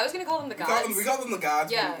gods? Yeah, I was going to call them the gods. We call them the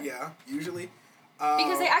gods. Yeah. Usually.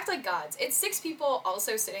 Because they act like gods. It's 6 people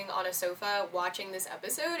also sitting on a sofa watching this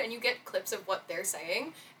episode, and you get clips of what they're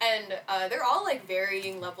saying, and they're all like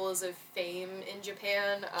varying levels of fame in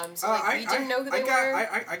Japan. So we didn't know who they were.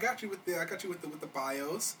 I got you with the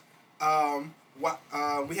bios.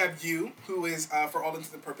 We have Yu, who is for all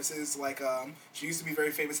intents and purposes like she used to be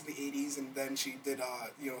very famous in the 80s, and then she did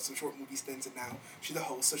some short movie stints, and now she's the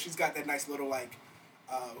host. So she's got that nice little like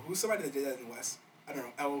who's somebody that did that in the West? I don't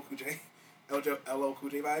know, LL Cool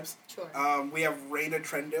J vibes. Sure. We have Raina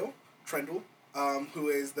Trendle, who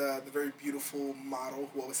is the very beautiful model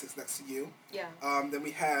who always sits next to you. Yeah. Then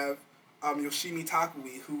we have Yoshimi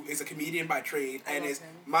Takui, who is a comedian by trade and is him.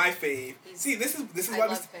 my fave. See, this is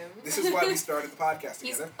why we started the podcast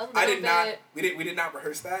together. We did not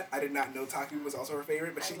rehearse that. I did not know Takui was also her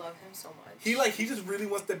favorite, but I love him so much. He just really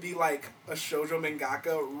wants to be like a shoujo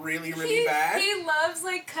mangaka really, really bad. He loves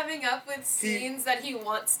like coming up with scenes that he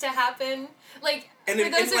wants to happen. Like for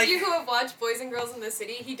those of you who have watched Boys and Girls in the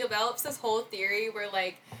City, he develops this whole theory where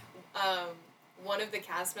like one of the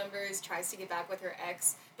cast members tries to get back with her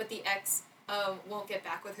ex, but the ex won't get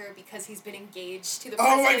back with her because he's been engaged to the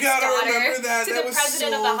president's daughter. I remember that. To that the was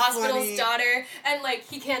president so of the hospital's funny. daughter, and like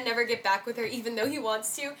he can never get back with her even though he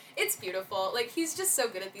wants to. It's beautiful. Like he's just so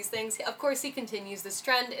good at these things. Of course, he continues this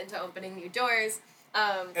trend into opening new doors.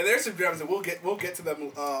 And there's some gems, and we'll get to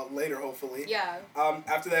them later, hopefully. Yeah.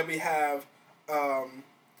 After that, we have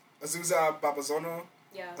Azusa Babazono.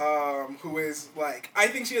 Yeah. Who is like, I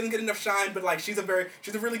think she doesn't get enough shine, but like she's a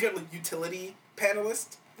really good like utility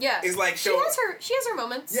panelist. Yeah. Is like she has her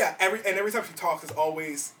moments. Yeah. Every time she talks is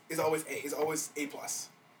always A plus.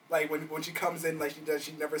 Like when she comes in, like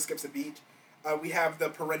she never skips a beat. We have the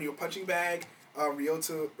perennial punching bag,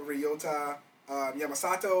 Ryota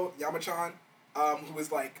Yamasato Yamachan, who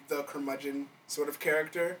is like the curmudgeon sort of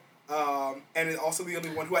character. And is also the only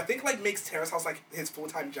one who I think like makes Terrace House like his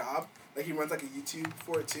full-time job. Like he runs like a YouTube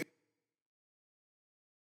for it too.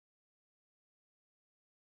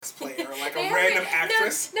 Player, like a random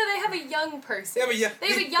actress. No, they have a young person. They have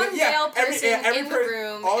a young male person in the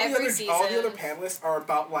room every season. All the other panelists are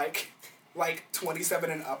about like 27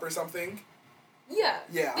 and up or something. Yeah.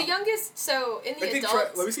 Yeah. The youngest, so in the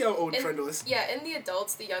adults... let me see how old Trendle is. Yeah, in the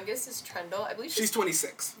adults, the youngest is Trendle. I believe she's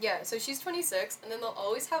 26. Yeah, so she's 26, and then they'll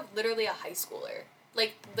always have literally a high schooler.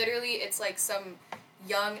 Like, literally, it's like some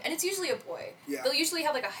young... And it's usually a boy. Yeah. They'll usually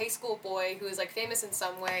have, like, a high school boy who is, like, famous in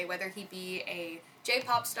some way, whether he be a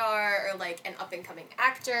J-pop star or, like, an up-and-coming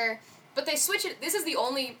actor. But they switch it... This is the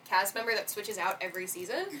only cast member that switches out every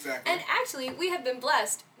season. Exactly. And actually, we have been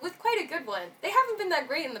blessed with quite a good one. They haven't been that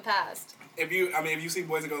great in the past. If you've seen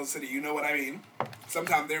Boys and Girls in the City, you know what I mean.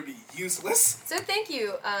 Sometimes they'd be useless. So thank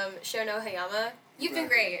you, Shono Hayama. You've been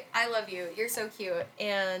great. I love you. You're so cute.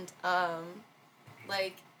 And,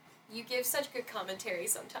 you give such good commentary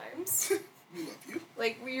sometimes. We love you.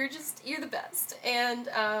 Like, you're the best. And,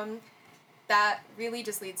 that really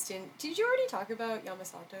just leads to... Did you already talk about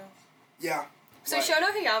Yamasato? Yeah. So Shono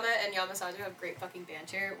Hayama and Yamasato have great fucking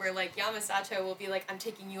banter, where, like, Yamasato will be like, I'm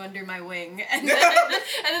taking you under my wing, and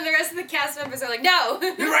then the rest of the cast members are like, no!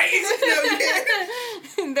 You're right!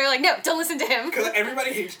 No, they're like, no, don't listen to him! Because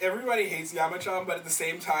everybody hates Yamachan, but at the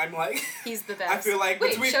same time, like... He's the best. I feel like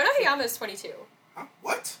Wait, Shono Hayama is 22. Huh?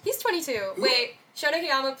 What? He's 22. Who? Wait, Shono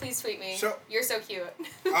Hayama, please tweet me. You're so cute.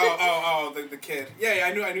 the kid. Yeah,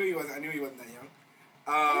 I knew he wasn't that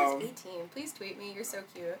young. He's 18. Please tweet me. You're so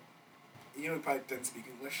cute. You know, he probably doesn't speak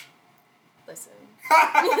English. Listen.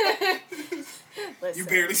 You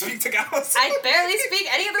barely speak Tagalog. I barely speak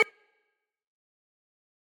any of the...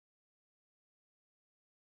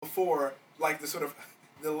 Before, like,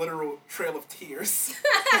 the literal trail of tears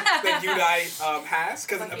that Yudai has.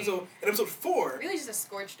 Because in episode 4... Really just a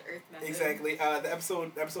scorched earth method. Exactly. The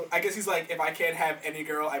episode... I guess he's like, if I can't have any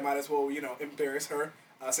girl, I might as well, embarrass her,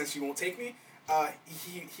 since she won't take me.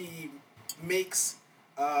 He makes...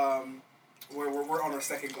 We're on our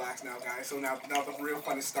second glass now, guys. So now the real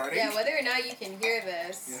fun is starting. Yeah, whether or not you can hear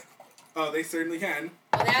this. Yeah. Oh, they certainly can.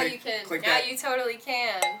 Well, now you can. Now you totally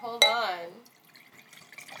can. Hold on.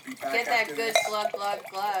 Get that good glug glug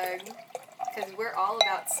glug. Because we're all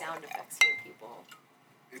about sound effects here, people.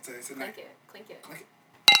 It's a clink it. Clink it. Clink it.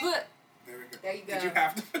 Look. There we go. There you go. Did you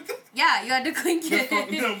have to put the... Yeah, you had to clink it.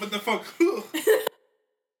 No, but the phone...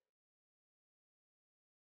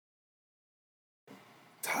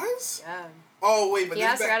 was? Yeah. Oh wait, but he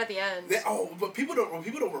asked her out at the end. But people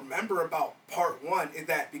don't remember about part 1 is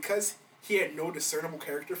that because he had no discernible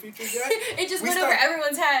character features yet. It just went over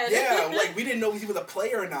everyone's head. Yeah, like we didn't know if he was a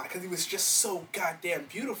player or not because he was just so goddamn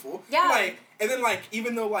beautiful. Yeah. Like, and then like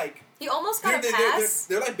even though like he almost got a pass.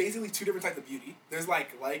 They're like basically two different types of beauty. There's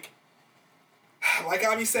like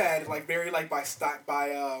Ami said, like very like by society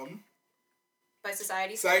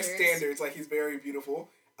standards, like he's very beautiful.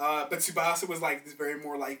 But Tsubasa was like this very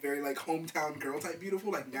hometown girl type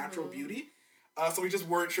beautiful, like natural beauty. So we just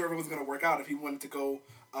weren't sure if it was gonna work out if he wanted to go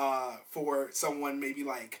for someone maybe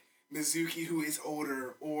like Mizuki who is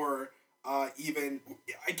older or even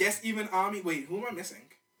Ami. Wait, who am I missing?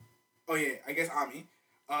 Oh yeah, I guess Ami.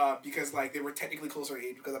 Because like they were technically closer in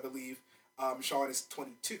age because I believe Sean is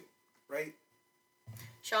 22, right?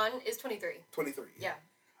 Sean is 23. 23. Yeah.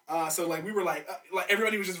 So like we were like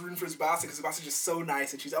everybody was just rooting for Tsubasa because Tsubasa's just so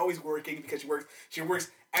nice and she's always working because she works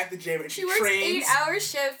at the gym and she works trains 8-hour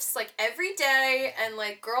shifts like every day and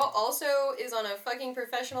like girl also is on a fucking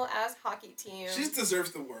professional ass hockey team. She just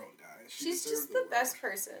deserves the world, guys. She's just the best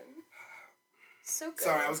person. So good.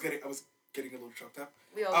 Sorry, I was getting a little choked up.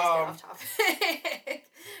 We always get off topic.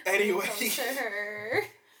 Anyway. To her.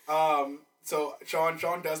 So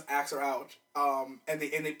Sean does ask her out. And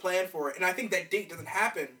they plan for it, and I think that date doesn't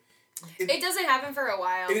happen. It doesn't happen for a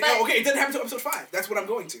while. It doesn't happen until episode 5. That's what I'm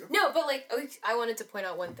going to. No, but like I wanted to point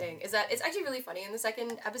out one thing is that it's actually really funny in the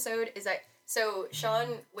second episode is that so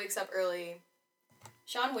Sean wakes up early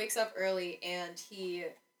and he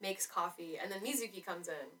makes coffee and then Mizuki comes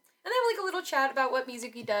in and they have like a little chat about what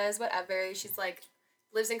Mizuki does, whatever. She's like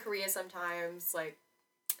lives in Korea sometimes, like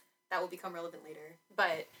that will become relevant later.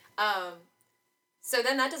 But so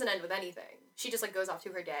then that doesn't end with anything. She just like goes off to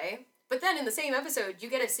her day. But then in the same episode, you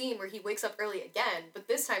get a scene where he wakes up early again, but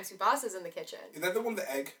this time Tsubasa's in the kitchen. Is that the one with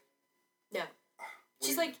the egg? No.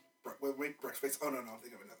 She's like... Wait, breakfast. Oh, no, I'm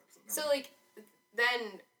thinking of another episode. So, like,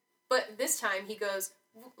 then... But this time he goes,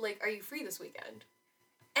 like, are you free this weekend?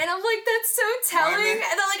 And I'm like, that's so telling. And then,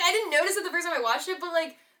 like, I didn't notice it the first time I watched it, but,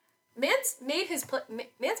 like, Man's made his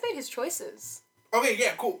choices. Okay,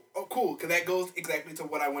 yeah, cool. Oh, cool. Because that goes exactly to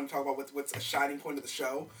what I want to talk about with what's a shining point of the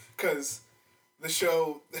show. Because... The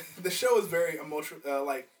show is very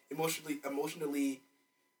emotionally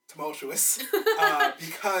tumultuous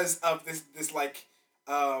because of this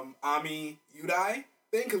Ami Yudai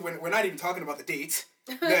thing. Because we're not even talking about the date.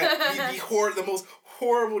 The most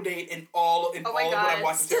horrible date in all of what I've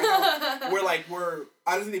watched. We're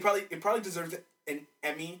honestly it probably deserves an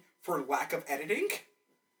Emmy for lack of editing,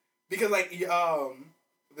 because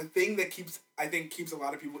the thing that keeps a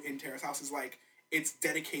lot of people in Terrace House is like its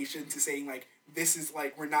dedication to saying like, this is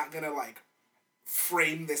like, we're not gonna like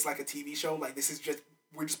frame this like a TV show. Like this is just,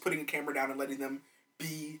 we're just putting a camera down and letting them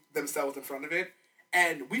be themselves in front of it.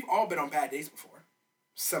 And we've all been on bad dates before.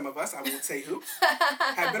 Some of us, I won't say who,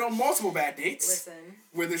 have been on multiple bad dates. Listen.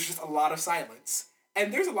 Where there's just a lot of silence.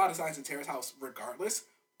 And there's a lot of silence in Terrace House regardless,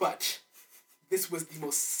 but this was the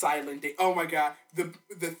most silent date. Oh my god. The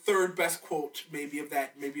third best quote maybe of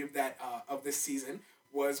this season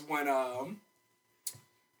was when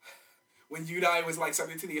Yudai was like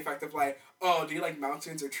something to the effect of like, oh, do you like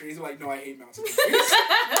mountains or trees? I'm like, no, I hate mountains and trees.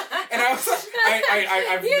 And I was like,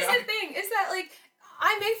 Here's the thing, is that like,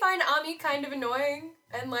 I may find Ami kind of annoying,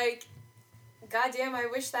 and like, goddamn, I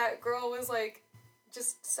wish that girl was like,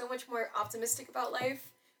 just so much more optimistic about life.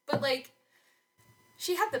 But like,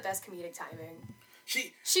 she had the best comedic timing.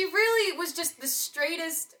 She really was just the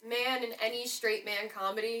straightest man in any straight man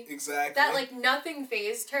comedy. Exactly. That, like, nothing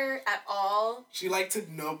fazed her at all. She liked to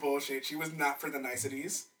no bullshit. She was not for the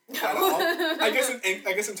niceties. No. At all. I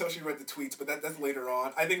guess until she read the tweets, but that's later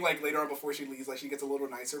on. I think, like, later on before she leaves, like, she gets a little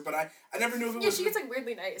nicer, but I never knew if it was... Yeah, she gets, like,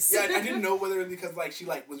 weirdly nice. Yeah, I didn't know whether it was because, like, she,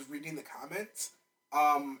 like, was reading the comments,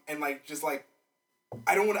 and, like, just, like,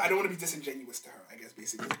 I don't want to be disingenuous to her, I guess,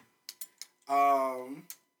 basically.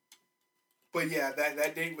 But yeah,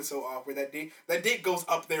 that date was so awkward. That date goes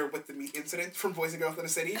up there with the meat incident from Boys and Girls in the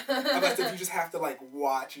City. About stuff you just have to like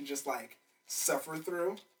watch and just like suffer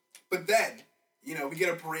through. But then, we get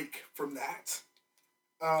a break from that,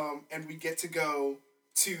 and we get to go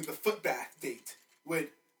to the foot bath date with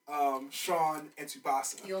Sean and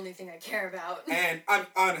Tsubasa. The only thing I care about. And I'm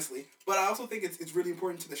honestly, but I also think it's really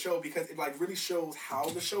important to the show because it like really shows how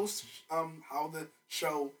the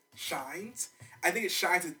show shines. I think it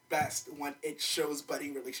shines its best when it shows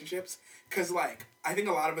budding relationships, because like I think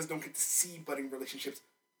a lot of us don't get to see budding relationships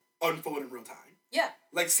unfold in real time. Yeah.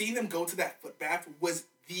 Like seeing them go to that foot bath was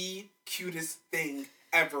the cutest thing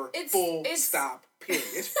ever. Stop.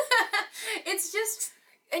 Period. It's just,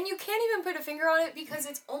 and you can't even put a finger on it because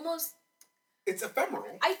it's almost, it's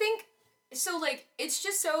ephemeral. I think, so, like, it's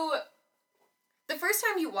just so, the first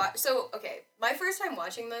time you watch, so, okay, my first time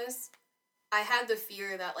watching this, I had the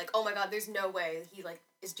fear that, like, oh my god, there's no way he, like,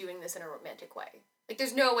 is doing this in a romantic way. Like,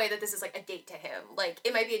 there's no way that this is, like, a date to him. Like,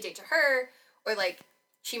 it might be a date to her, or, like,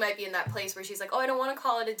 she might be in that place where she's like, oh, I don't want to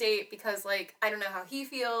call it a date because, like, I don't know how he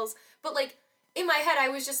feels. But, like, in my head, I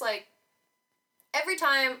was just, like, every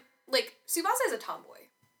time, like, Tsubasa is a tomboy,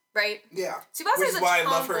 right? Yeah. Tsubasa Which is is a why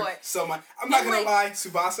tomboy. I love her so much. I'm not going to lie,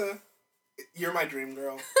 Tsubasa, you're my dream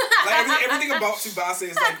girl. Like, everything about Tsubasa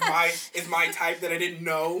is my type that I didn't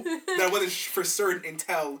know, that I wasn't for certain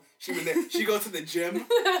until she was there. She goes to the gym,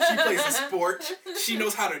 she plays a sport, she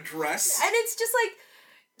knows how to dress. And it's just, like,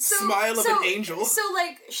 smile of an angel. So,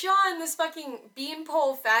 like, Sean, this fucking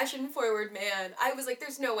beanpole fashion-forward man, I was like,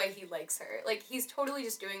 there's no way he likes her. Like, he's totally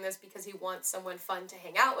just doing this because he wants someone fun to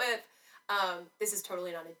hang out with. This is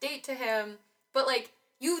totally not a date to him. But, like,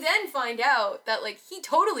 you then find out that, like, he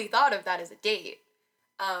totally thought of that as a date.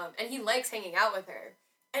 And he likes hanging out with her.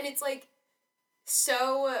 And it's, like,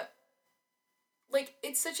 so... Like,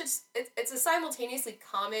 it's a simultaneously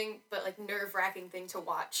calming but, like, nerve-wracking thing to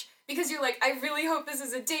watch. Because you're like, I really hope this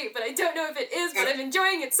is a date, but I don't know if it is, but I'm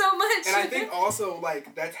enjoying it so much. And I think also,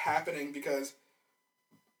 like, that's happening because,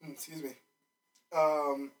 excuse me,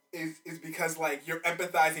 is because, like, you're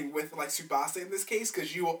empathizing with, like, Tsubasa in this case,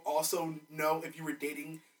 because you will also know if you were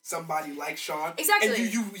dating somebody like Sean. Exactly.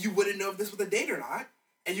 And you wouldn't know if this was a date or not.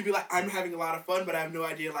 And you'd be like, I'm having a lot of fun, but I have no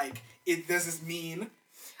idea, like, does this mean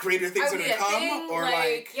greater things are going to come? Or,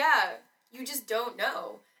 like... Yeah, you just don't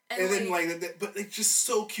know. And then, like, but it's just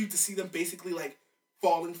so cute to see them basically, like,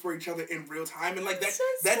 falling for each other in real time. And, like, that's so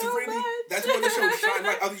really, much. that's where the show shines.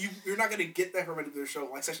 Like, you're not going to get that from another show.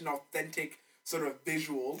 Like, such an authentic sort of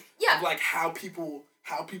visual of, like, how people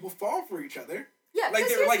fall for each other. Yeah, like,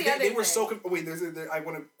 they were so... Wait, I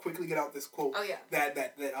want to quickly get out this quote. Oh, yeah.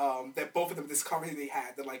 That both of them, this conversation they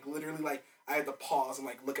had, that, like, literally, like, I had to pause and,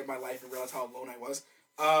 like, look at my life and realize how alone I was.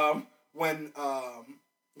 When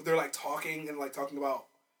they're, like, talking and, like, talking about...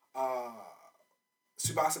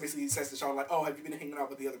 Tsubasa basically says to Sean, like, oh, have you been hanging out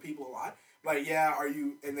with the other people a lot? Like, yeah, are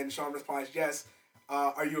you... And then Sean replies, yes.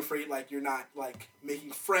 Are you afraid, like, you're not, like,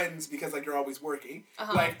 making friends because, like, you're always working?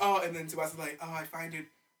 Uh-huh. Like, oh, and then Tsubasa's like, oh, I find it,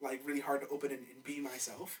 like, really hard to open and be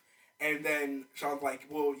myself. And then Sean's like,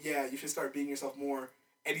 well, yeah, you should start being yourself more.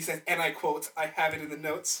 And he says, and I quote, I have it in the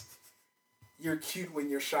notes, you're cute when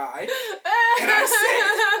you're shy. And I said,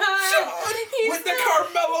 Sean, with the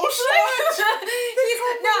Carmelo Sean.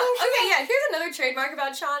 Here's another trademark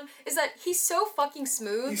about Sean, is that he's so fucking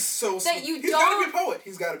smooth. He's so smooth. That He's gotta be a poet.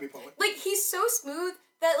 He's gotta be a poet. Like, he's so smooth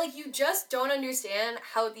that, like, you just don't understand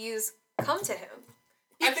how these come to him.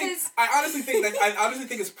 Because... I honestly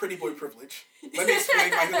think it's pretty boy privilege. Let me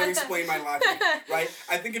explain my logic, right?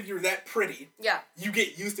 I think if you're that pretty, you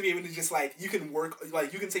get used to being able to just, like, you can work,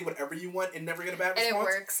 like, you can say whatever you want and never get a bad response. And it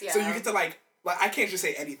works, yeah. So you get to, like, I can't just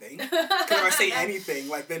say anything. Because if I say anything,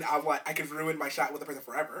 like, then I could ruin my shot with the person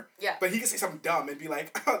forever. Yeah. But he can say something dumb and be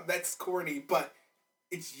like, oh, that's corny, but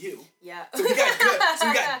it's you. Yeah. So he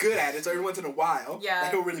got good at it, so every once in a while,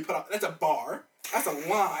 like, he'll really put up, that's a bar. That's a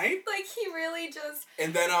line. Like, he really just...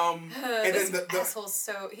 And then, and then the asshole's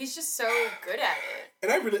he's just so good at it.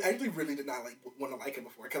 And I actually really did not, like, want to like him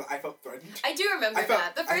before, because I felt threatened. I do remember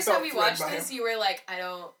that. The first time we watched this, you were like, I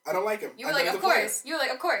don't like him. You were like, of course. You were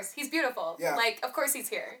like, of course. He's beautiful. Yeah. Like, of course he's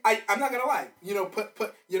here. I'm not gonna lie. You know, put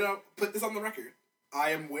this on the record. I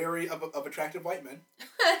am wary of attractive white men.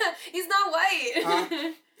 He's not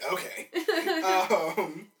white. Okay.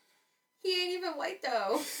 He ain't even white,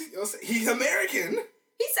 though. He's American.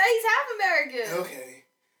 He said he's half American. Okay.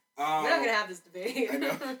 We're not gonna have this debate. I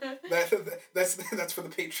know. That's for the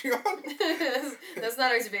Patreon. That's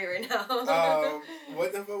not our debate right now.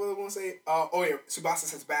 What I want to say? Oh yeah, Tsubasa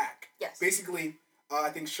says back. Yes. Basically, I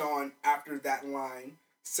think Sean, after that line,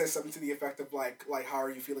 says something to the effect of like how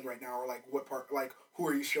are you feeling right now, or like what part, like who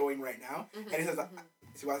are you showing right now? Mm-hmm. And he says,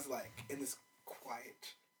 Tsubasa's like in this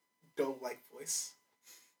quiet, doe-like voice,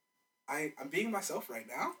 I'm being myself right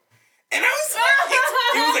now. And I was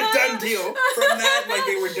it was a done deal. From that, like,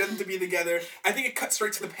 they were done to be together. I think it cut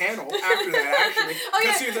straight to the panel after that, actually. Oh,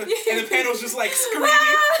 yeah. And the panel's just, like, screaming.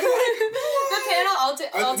 The panel all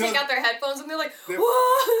take out their headphones and they're like,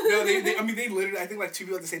 whoa! No, they literally, I think, like, two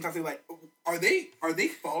people at the same time, they're like, are they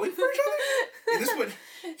falling for each other? Is this what,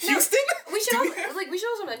 Houston? No, we should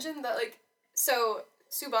also mention that, like, so,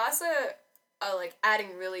 Tsubasa... like,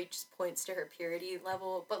 adding really just points to her purity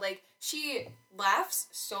level, but, like, she laughs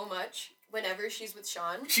so much whenever she's with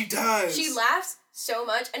Sean. She does! She laughs so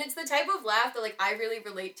much, and it's the type of laugh that, like, I really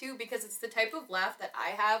relate to, because it's the type of laugh that I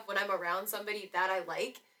have when I'm around somebody that I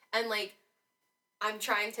like, and, like, I'm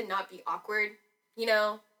trying to not be awkward, you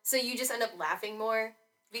know? So you just end up laughing more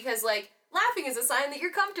because, like, laughing is a sign that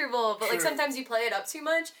you're comfortable, but, like, sometimes you play it up too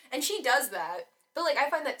much, and she does that. But, like, I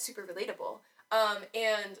find that super relatable.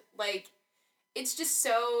 And, like, it's just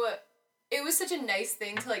so... It was such a nice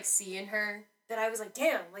thing to, like, see in her that I was like,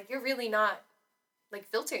 damn, like, you're really not, like,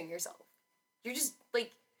 filtering yourself. You're just,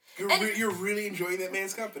 like... You're really enjoying that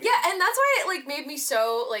man's company. Yeah, and that's why it, like, made me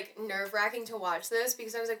so, like, nerve-wracking to watch this,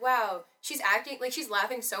 because I was like, wow, she's acting... Like, she's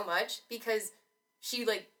laughing so much because she,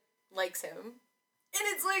 like, likes him. And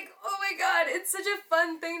it's like, oh my god, it's such a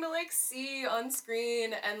fun thing to, like, see on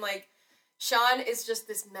screen, and, like, Sean is just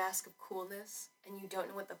this mask of coolness, and you don't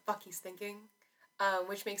know what the fuck he's thinking,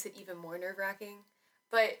 which makes it even more nerve-wracking.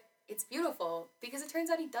 But it's beautiful, because it turns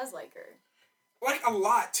out he does like her. Like, a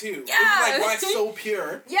lot, too. Yeah! It's like, why it's so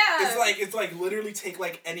pure. Yeah! It's like, literally take,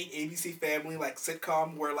 like, any ABC Family, like,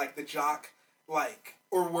 sitcom where, like, the jock, like,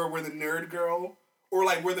 or where the nerd girl, or,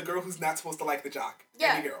 like, where the girl who's not supposed to like the jock.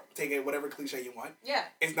 Yeah. Any girl. Take it, whatever cliche you want. Yeah.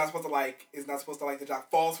 Is not supposed to like the jock.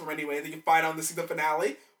 Falls from anyway. Then you find out in the season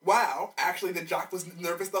finale, wow, actually the jock was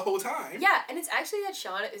nervous the whole time. Yeah, and it's actually that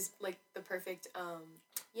Sean is, like, the perfect,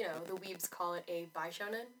 you know, the weebs call it a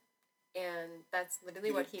bi-shonen. And that's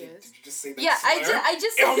literally what he is. Did you just say that? Yeah, slur? I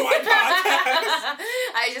just Oh my god!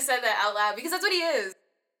 I just said that out loud because that's what he is.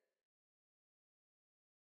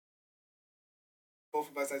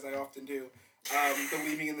 Both of us, as I often do,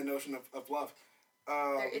 believing in the notion of love.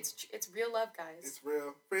 It's real love, guys. It's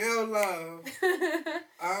real love.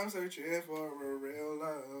 I'm searching for a real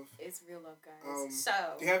love. It's real love, guys. So,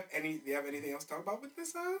 do you have anything else to talk about with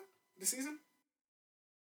this season?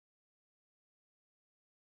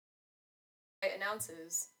 it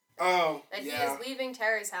announces that he is leaving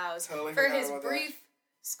Tara's house totally for his brief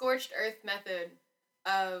scorched earth method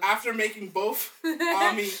of... After making both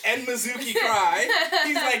Ami and Mizuki cry,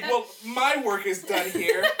 he's like, well, my work is done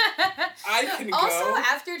here. I can go. Also,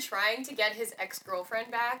 after trying to get his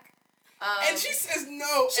ex-girlfriend back... and she says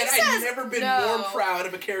no, I've never been more proud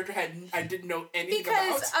of a character I didn't know anything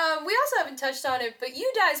about. Because we also haven't touched on it, but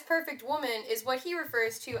Yudai's perfect woman is what he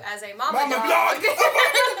refers to as a mama dog.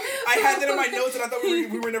 I had that in my notes and I thought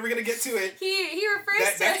we were never going to get to it. He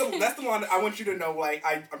refers to... That's the line I want you to know, like,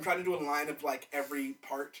 I'm trying to do a line of, like, every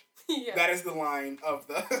part. Yeah. That is the line of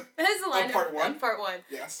the... That is the line of part one. Part one.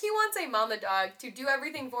 Yes. He wants a mama dog to do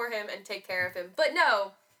everything for him and take care of him. But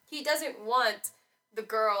no, he doesn't want...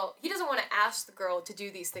 he doesn't want to ask the girl to do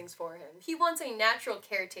these things for him. He wants a natural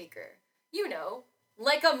caretaker. You know,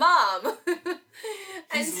 like a mom.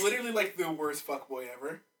 He's literally like the worst fuckboy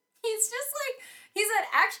ever. He's just like,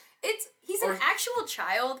 he's an actual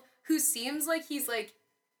child who seems like he's like,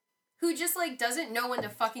 who just like doesn't know when to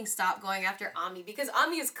fucking stop going after Ami, because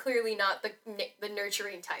Ami is clearly not the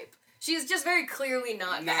nurturing type. She's just very clearly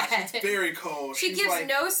not that. She's very cold. She gives like,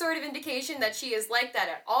 no sort of indication that she is like that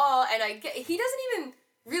at all, and he doesn't even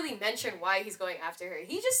really mention why he's going after her.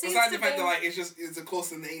 He just seems besides the fact that like it's a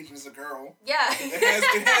close in age and it's a girl. Yeah.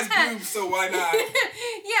 It has boobs, so why not?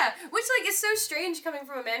 Yeah, which like is so strange coming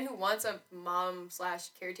from a man who wants a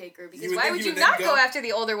mom/caretaker, because why would you not go after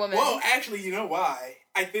the older woman? Well, actually, you know why?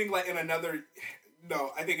 I think like in another...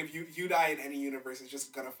 No, I think if Yudai in any universe is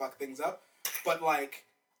just gonna fuck things up, but like...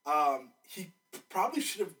 he probably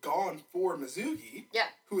should have gone for Mizuki,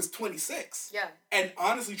 who is 26, and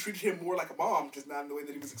honestly treated him more like a mom, just not in the way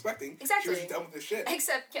that he was expecting. Exactly. She was done with this shit.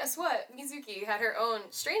 Except, guess what? Mizuki had her own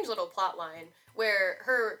strange little plot line where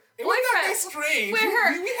her boyfriend... It was not that strange. We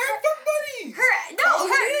have fun buddies. Her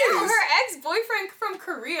ex-boyfriend from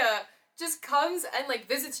Korea just comes and, like,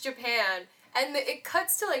 visits Japan. And it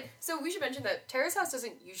cuts to, like... So we should mention that Tara's house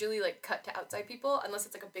doesn't usually, like, cut to outside people unless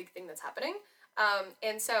it's, like, a big thing that's happening.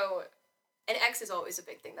 And so, an ex is always a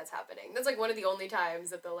big thing that's happening. That's, like, one of the only times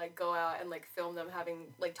that they'll, like, go out and, like, film them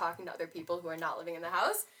talking to other people who are not living in the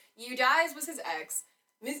house. Yudai's was his ex.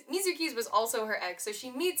 Mizuki's was also her ex. So she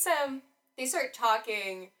meets him, they start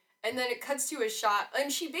talking, and then it cuts to a shot,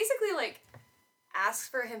 and she basically, like, asks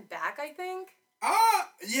for him back, I think.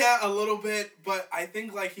 Yeah, a little bit, but I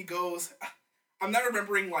think, like, he goes... I'm not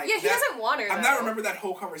remembering, like... Yeah, he doesn't want her, I'm not remembering that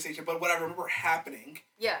whole conversation, but what I remember happening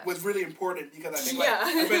was really important, because I think,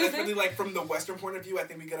 like, especially, like, from the Western point of view, I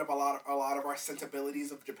think we get up a lot of our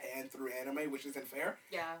sensibilities of Japan through anime, which isn't fair.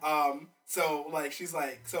 Yeah. So, like, she's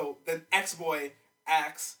like... So, the ex-boy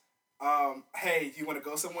asks, hey, do you want to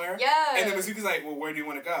go somewhere? Yeah. And then Mizuki's like, well, where do you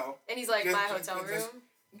want to go? And he's like, my hotel room.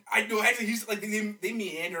 I know, actually, he's, like, they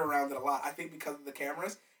meander around it a lot, I think, because of the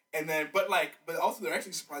cameras. And then, but also they're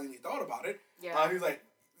actually surprisingly thought about it. Yeah.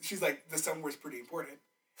 She's like, the somewhere's pretty important.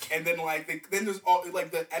 And then then there's all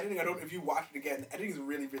like the editing. I don't know if you watch it again. The editing is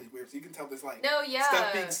really really weird. So you can tell there's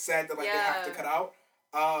stuff being said that they have to cut out.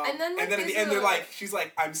 And then at the end they're like, she's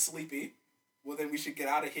like, I'm sleepy. Well, then we should get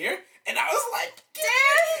out of here. And I was like, damn,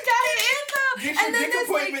 he got it in though. Get your dick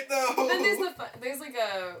appointment though. Then there's like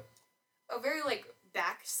a very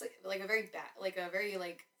like a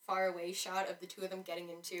very far away shot of the two of them getting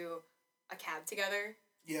into a cab together.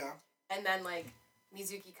 Yeah. And then like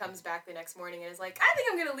Mizuki comes back the next morning and is like, I think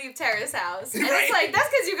I'm gonna leave Tara's house. And right. It's like, that's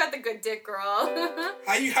because you got the good dick, girl.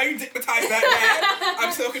 How you dickmatize that man?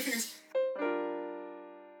 I'm so confused.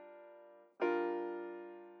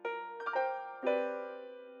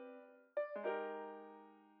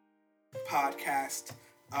 Podcast,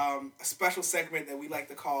 a special segment that we like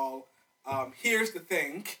to call Here's the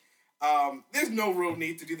Thing. There's no real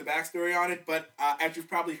need to do the backstory on it, but as you've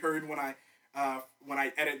probably heard when I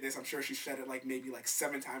edit this, I'm sure she said it maybe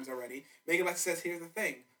 7 times already. Megan Lex says, here's the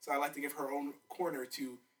thing. So I like to give her own corner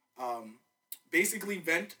to basically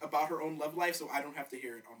vent about her own love life so I don't have to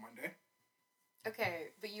hear it on Monday. Okay,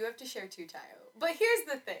 but you have to share too, Tayo. But here's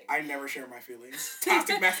the thing. I never share my feelings.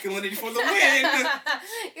 Toxic masculinity for the win!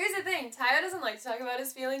 Here's the thing. Tayo doesn't like to talk about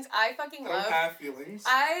his feelings. I fucking love... I don't have feelings.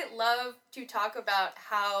 I love to talk about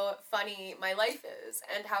how funny my life is.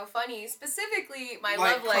 And how funny, specifically, my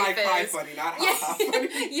love life is. Cry funny, not ha-ha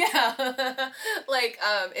funny. Yeah.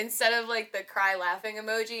 Instead of, the cry laughing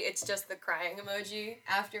emoji, it's just the crying emoji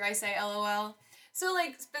after I say LOL. So,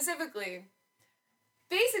 specifically...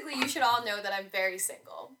 Basically, you should all know that I'm very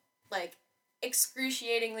single.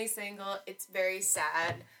 Excruciatingly single. It's very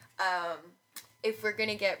sad. If we're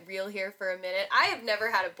gonna get real here for a minute, I have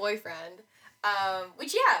never had a boyfriend.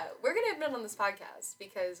 Which, we're gonna admit on this podcast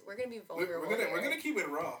because we're gonna be vulnerable. We're gonna keep it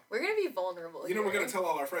raw. We're gonna be vulnerable. You know, we're gonna tell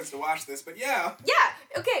all our friends to watch this, but yeah. Yeah,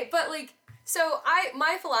 okay, but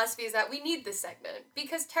my philosophy is that we need this segment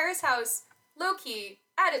because Terrace House, low-key,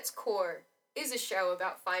 at its core, is a show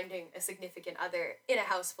about finding a significant other in a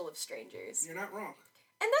house full of strangers. You're not wrong.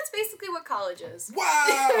 And that's basically what college is.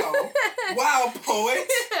 Wow! Wow,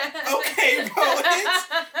 poet! Okay, poet!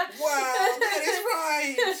 Wow, that is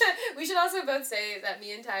right! We should also both say that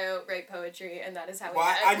me and Tayo write poetry, and that is how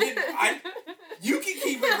we met. You can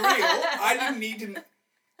keep it real. I didn't need to...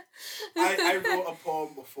 I wrote a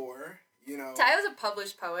poem before. You know, Tayo's a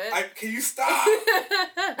published poet. Can you stop?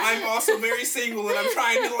 I'm also very single and I'm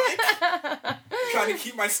trying to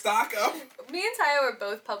keep my stock up. Me and Tayo are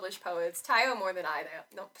both published poets. Tayo more than I am.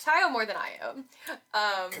 No, Tayo more than I am.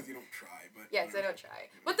 Because you don't try, but... Yeah, because I don't try.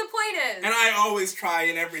 But the point is... And I always try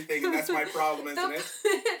in everything, and that's my problem, isn't it?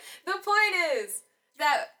 The point is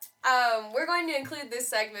that we're going to include this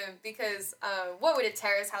segment because what would a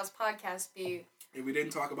Terrace House podcast be? If we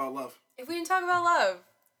didn't talk about love. If we didn't talk about love.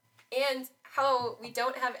 And how we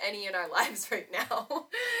don't have any in our lives right now.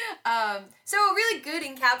 So a really good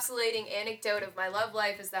encapsulating anecdote of my love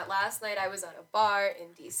life is that last night I was at a bar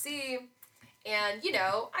in DC, and,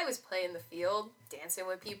 I was playing the field, dancing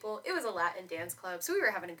with people. It was a Latin dance club, so we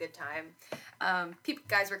were having a good time.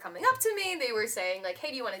 Guys were coming up to me, they were saying,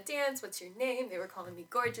 hey, do you want to dance? What's your name? They were calling me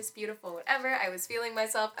gorgeous, beautiful, whatever. I was feeling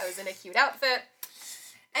myself. I was in a cute outfit.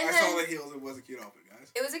 And I saw the heels. It was a cute outfit, guys.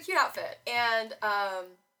 It was a cute outfit, and,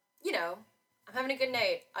 I'm having a good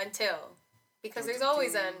night because there's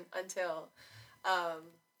always an until.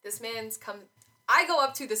 This man's come. I go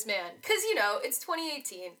up to this man because it's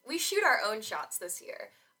 2018. We shoot our own shots this year.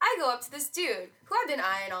 I go up to this dude who I've been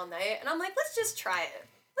eyeing all night, and I'm like, let's just try it.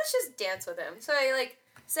 Let's just dance with him. So I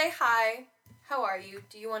say hi. How are you?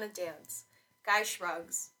 Do you want to dance? Guy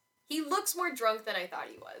shrugs. He looks more drunk than I thought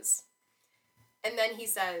he was, and then he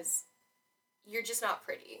says, "You're just not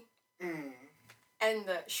pretty." And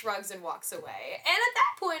shrugs and walks away. And at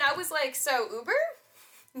that point, I was like, so Uber?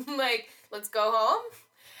 Let's go home?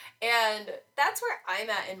 And that's where I'm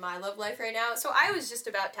at in my love life right now. So I was just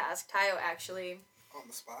about to ask Tayo, actually. On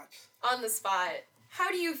the spot? On the spot.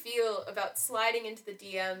 How do you feel about sliding into the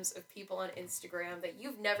DMs of people on Instagram that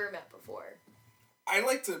you've never met before? I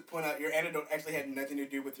like to point out your anecdote actually had nothing to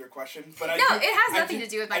do with your question, but it has nothing to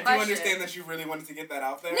do with my question. I do understand that you really wanted to get that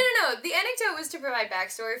out there. No. The anecdote was to provide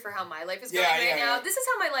backstory for how my life is going right now. This is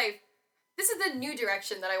the new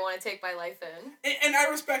direction that I want to take my life in. And I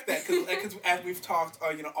respect that because as we've talked,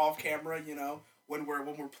 off camera, when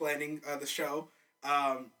we're planning the show,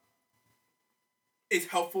 it's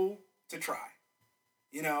helpful to try.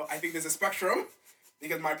 I think there's a spectrum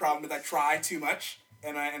because my problem is I try too much.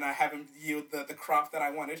 And I haven't yielded the crop that I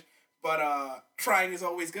wanted, but trying is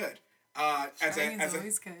always good. Trying is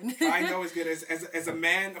always good. Trying is always good. As a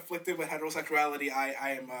man afflicted with heterosexuality,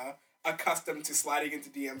 I accustomed to sliding into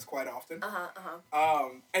DMs quite often.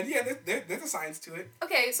 And yeah, there's a science to it.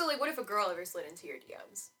 Okay, so like, what if a girl ever slid into your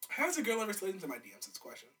DMs? How has a girl ever slid into my DMs? That's the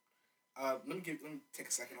question. Let me take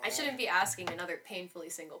a second on that. I shouldn't be asking another painfully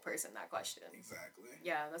single person that question. Exactly.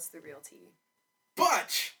 Yeah, that's the real tea.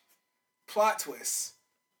 But, plot twist.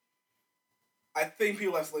 I think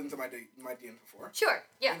people have slid into my DMs before. Sure.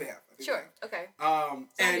 Yeah. I think they have. Sure. Okay.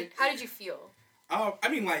 So how did you feel? I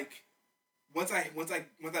mean, like, once I look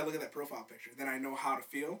at that profile picture, then I know how to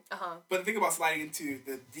feel. But the thing about sliding into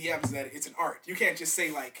the DMs is that it's an art. You can't just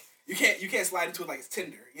say like you can't slide into it like it's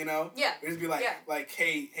Tinder, you know? Yeah. Just be like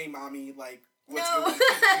hey mommy, like what's no. going on?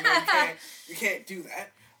 You know, you can't do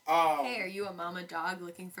that. Hey, are you a mama dog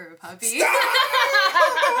looking for a puppy?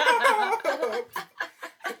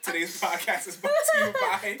 Today's podcast is brought to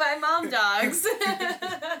you by mom dogs.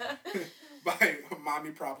 By mommy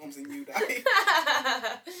problems and you die.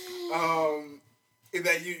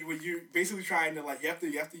 That you're basically trying to like you have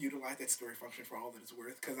to utilize that story function for all that it's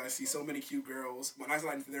worth, because I see so many cute girls when I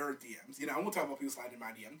slide into their DMs. You know, I won't talk about people sliding in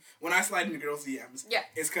my DM. When I slide into girls' DMs,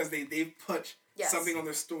 it's because they put something on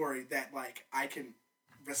their story that like I can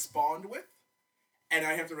respond with, and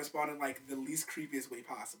I have to respond in like the least creepiest way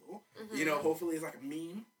possible. You know, hopefully it's like a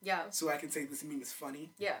meme. Yeah. So I can say this meme is funny.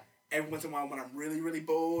 Yeah. Every once in a while, when I'm really, really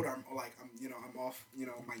bold, I'm off,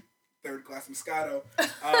 my third glass of Moscato,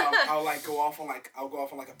 I'll go off on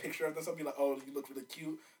a picture of this. I'll be like, oh, you look really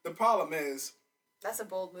cute. The problem is, that's a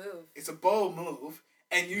bold move. It's a bold move,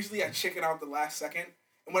 and usually I chicken out the last second.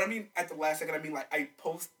 And when I mean at the last second, I mean like I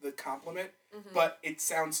post the compliment, but it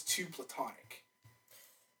sounds too platonic.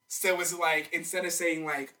 So it's like, instead of saying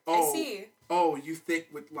like, oh, you thick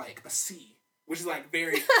with like a C, which is like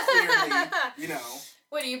very clearly, you know.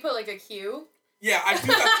 What do you put, like a Q? Yeah,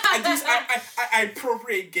 I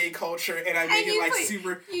appropriate gay culture and I make it like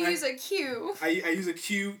super. You use a Q. I use a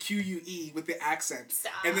QUE with the accent.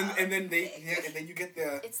 Stop. And then you get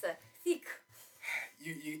the. It's the thick.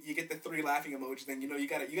 You get the 3 laughing emojis. Then you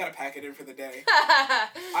gotta pack it in for the day.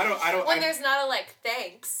 I don't. When there's not a like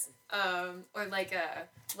thanks, or like a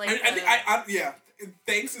like.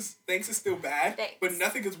 Thanks is still bad, thanks. But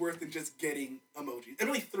nothing is worse than just getting emojis. And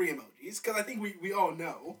really 3 emojis, because I think we all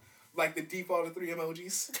know, like, the default of 3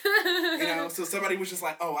 emojis. You know, so somebody was just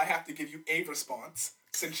like, oh, I have to give you a response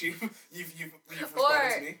since you've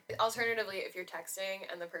responded to me. Or alternatively, if you're texting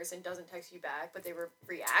and the person doesn't text you back, but they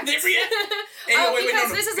react. They react.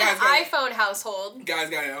 This is an iPhone household.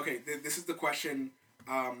 Guys, okay. This is the question.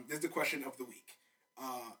 This is the question of the week.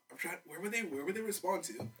 I'm trying. Where would they respond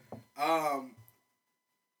to?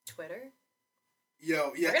 Twitter?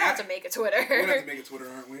 Yo, yeah. We're gonna have to make a Twitter. We're gonna have to make a Twitter,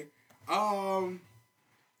 aren't we?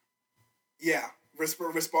 Yeah.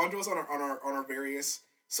 Respond to us on our various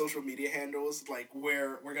social media handles, like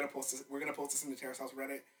where we're gonna post this in the Terrace House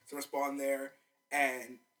Reddit. So respond there,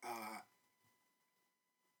 and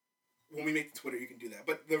when we make the Twitter, you can do that.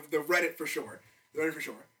 But the Reddit for sure,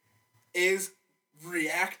 is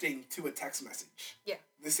reacting to a text message. Yeah.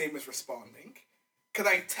 The same as responding. Because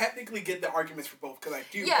I technically get the arguments for both, because I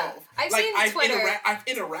do both. I've seen Twitter. I've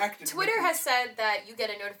interacted Twitter with has said that you get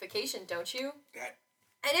a notification, don't you?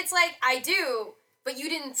 And it's like, I do, but you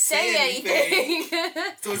didn't say anything.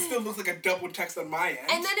 So it still looks like a double text on my end.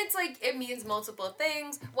 And then it's like, it means multiple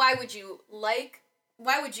things. Why would you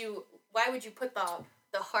put the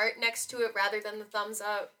heart next to it rather than the thumbs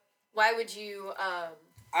up? Why would you,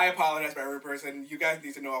 I apologize for every person. You guys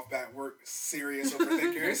need to know off bat, we're serious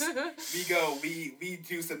overthinkers.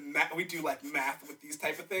 We do like math with these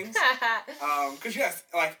type of things. Cause yes,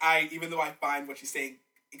 like even though I find what she's saying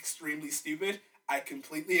extremely stupid, I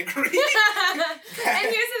completely agree. And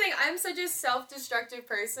here's the thing, I'm such a self-destructive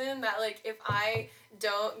person that like if I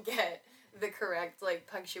don't get the correct like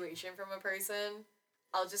punctuation from a person,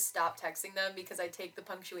 I'll just stop texting them because I take the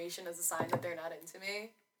punctuation as a sign that they're not into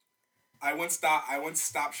me. I once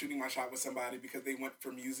stopped shooting my shot with somebody because they went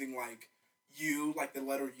from using like U, like the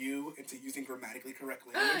letter U, into using grammatically correct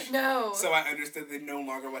language. No. So I understood they no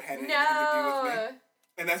longer would have anything to do with me.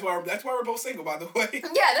 And that's why we're both single, by the way. Yeah,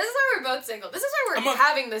 this is why we're both single. This is why we're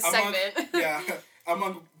having this segment.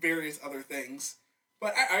 Among various other things.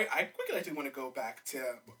 But I quickly actually want to go back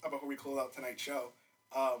to before we close out tonight's show.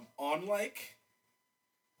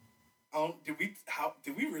 Did we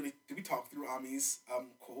talk through Ami's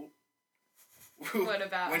quote? What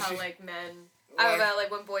about how men? About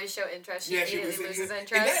when boys show interest, she immediately loses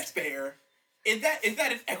interest. And that's fair. Is that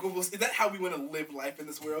an equitable? Is that how we want to live life in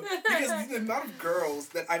this world? Because the amount of girls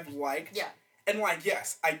that I've liked, and like,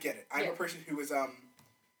 yes, I get it. I'm a person who is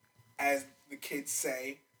as the kids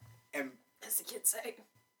say,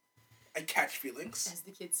 I catch feelings. As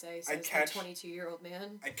the kids say, says the 22-year-old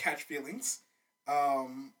man. I catch feelings.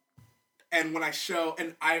 And when I show,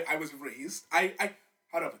 and I was raised, how do I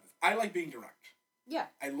put this? I like being direct. Yeah.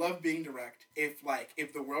 I love being direct. If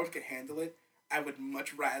the world could handle it, I would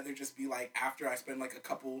much rather just be like, after I spend like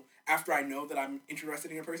after I know that I'm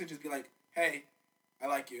interested in a person, just be like, hey, I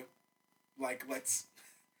like you. Like, let's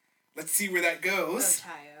see where that goes. Oh,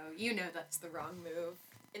 Tayo, you know that's the wrong move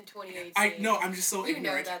in 2018. I know, I'm just so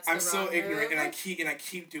ignorant. Know that's the I'm so ignorant, move. and I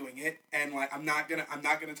keep doing it, and like I'm not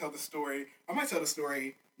gonna tell the story. I might tell the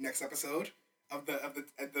story next episode of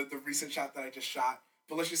the recent shot that I just shot.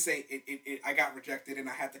 But let's just say I got rejected, and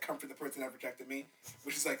I had to comfort the person that rejected me,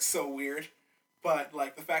 which is like so weird. But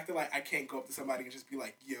like the fact that like I can't go up to somebody and just be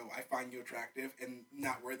like, "Yo, I find you attractive," and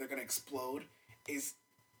not where they're gonna explode is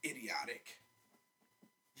idiotic.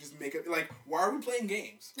 Just make it like, why are we playing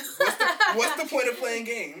games? What's the point of playing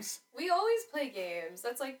games? We always play games.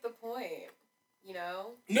 That's like the point, you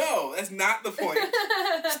know? No, that's not the point.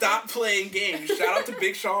 Stop playing games. Shout out to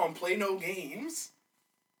Big Sean. Play no games.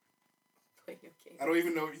 Play no games. I don't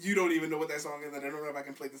even know. You don't even know what that song is. And I don't know if I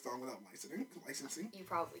can play the song without licensing. You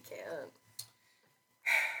probably can't.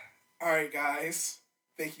 All right, guys.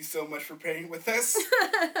 Thank you so much for being with us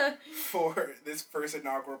for this first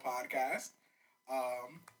inaugural podcast.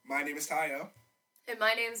 My name is Tayo. And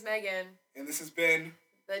my name's Megan. And this has been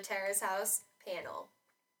the Terrace House Panel.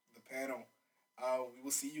 The panel. We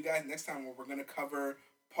will see you guys next time where we're going to cover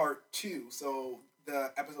part 2. So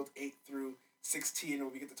the episodes 8 through 16 where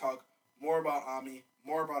we get to talk more about Ami,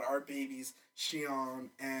 more about our babies, Sean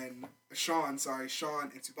and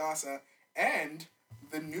Tsubasa, and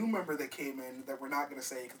the new member that came in that we're not going to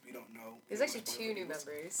say because we don't know. There's actually 2 new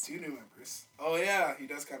members. 2 new members. Oh yeah, he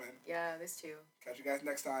does come in. Yeah, there's 2. Catch you guys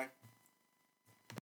next time.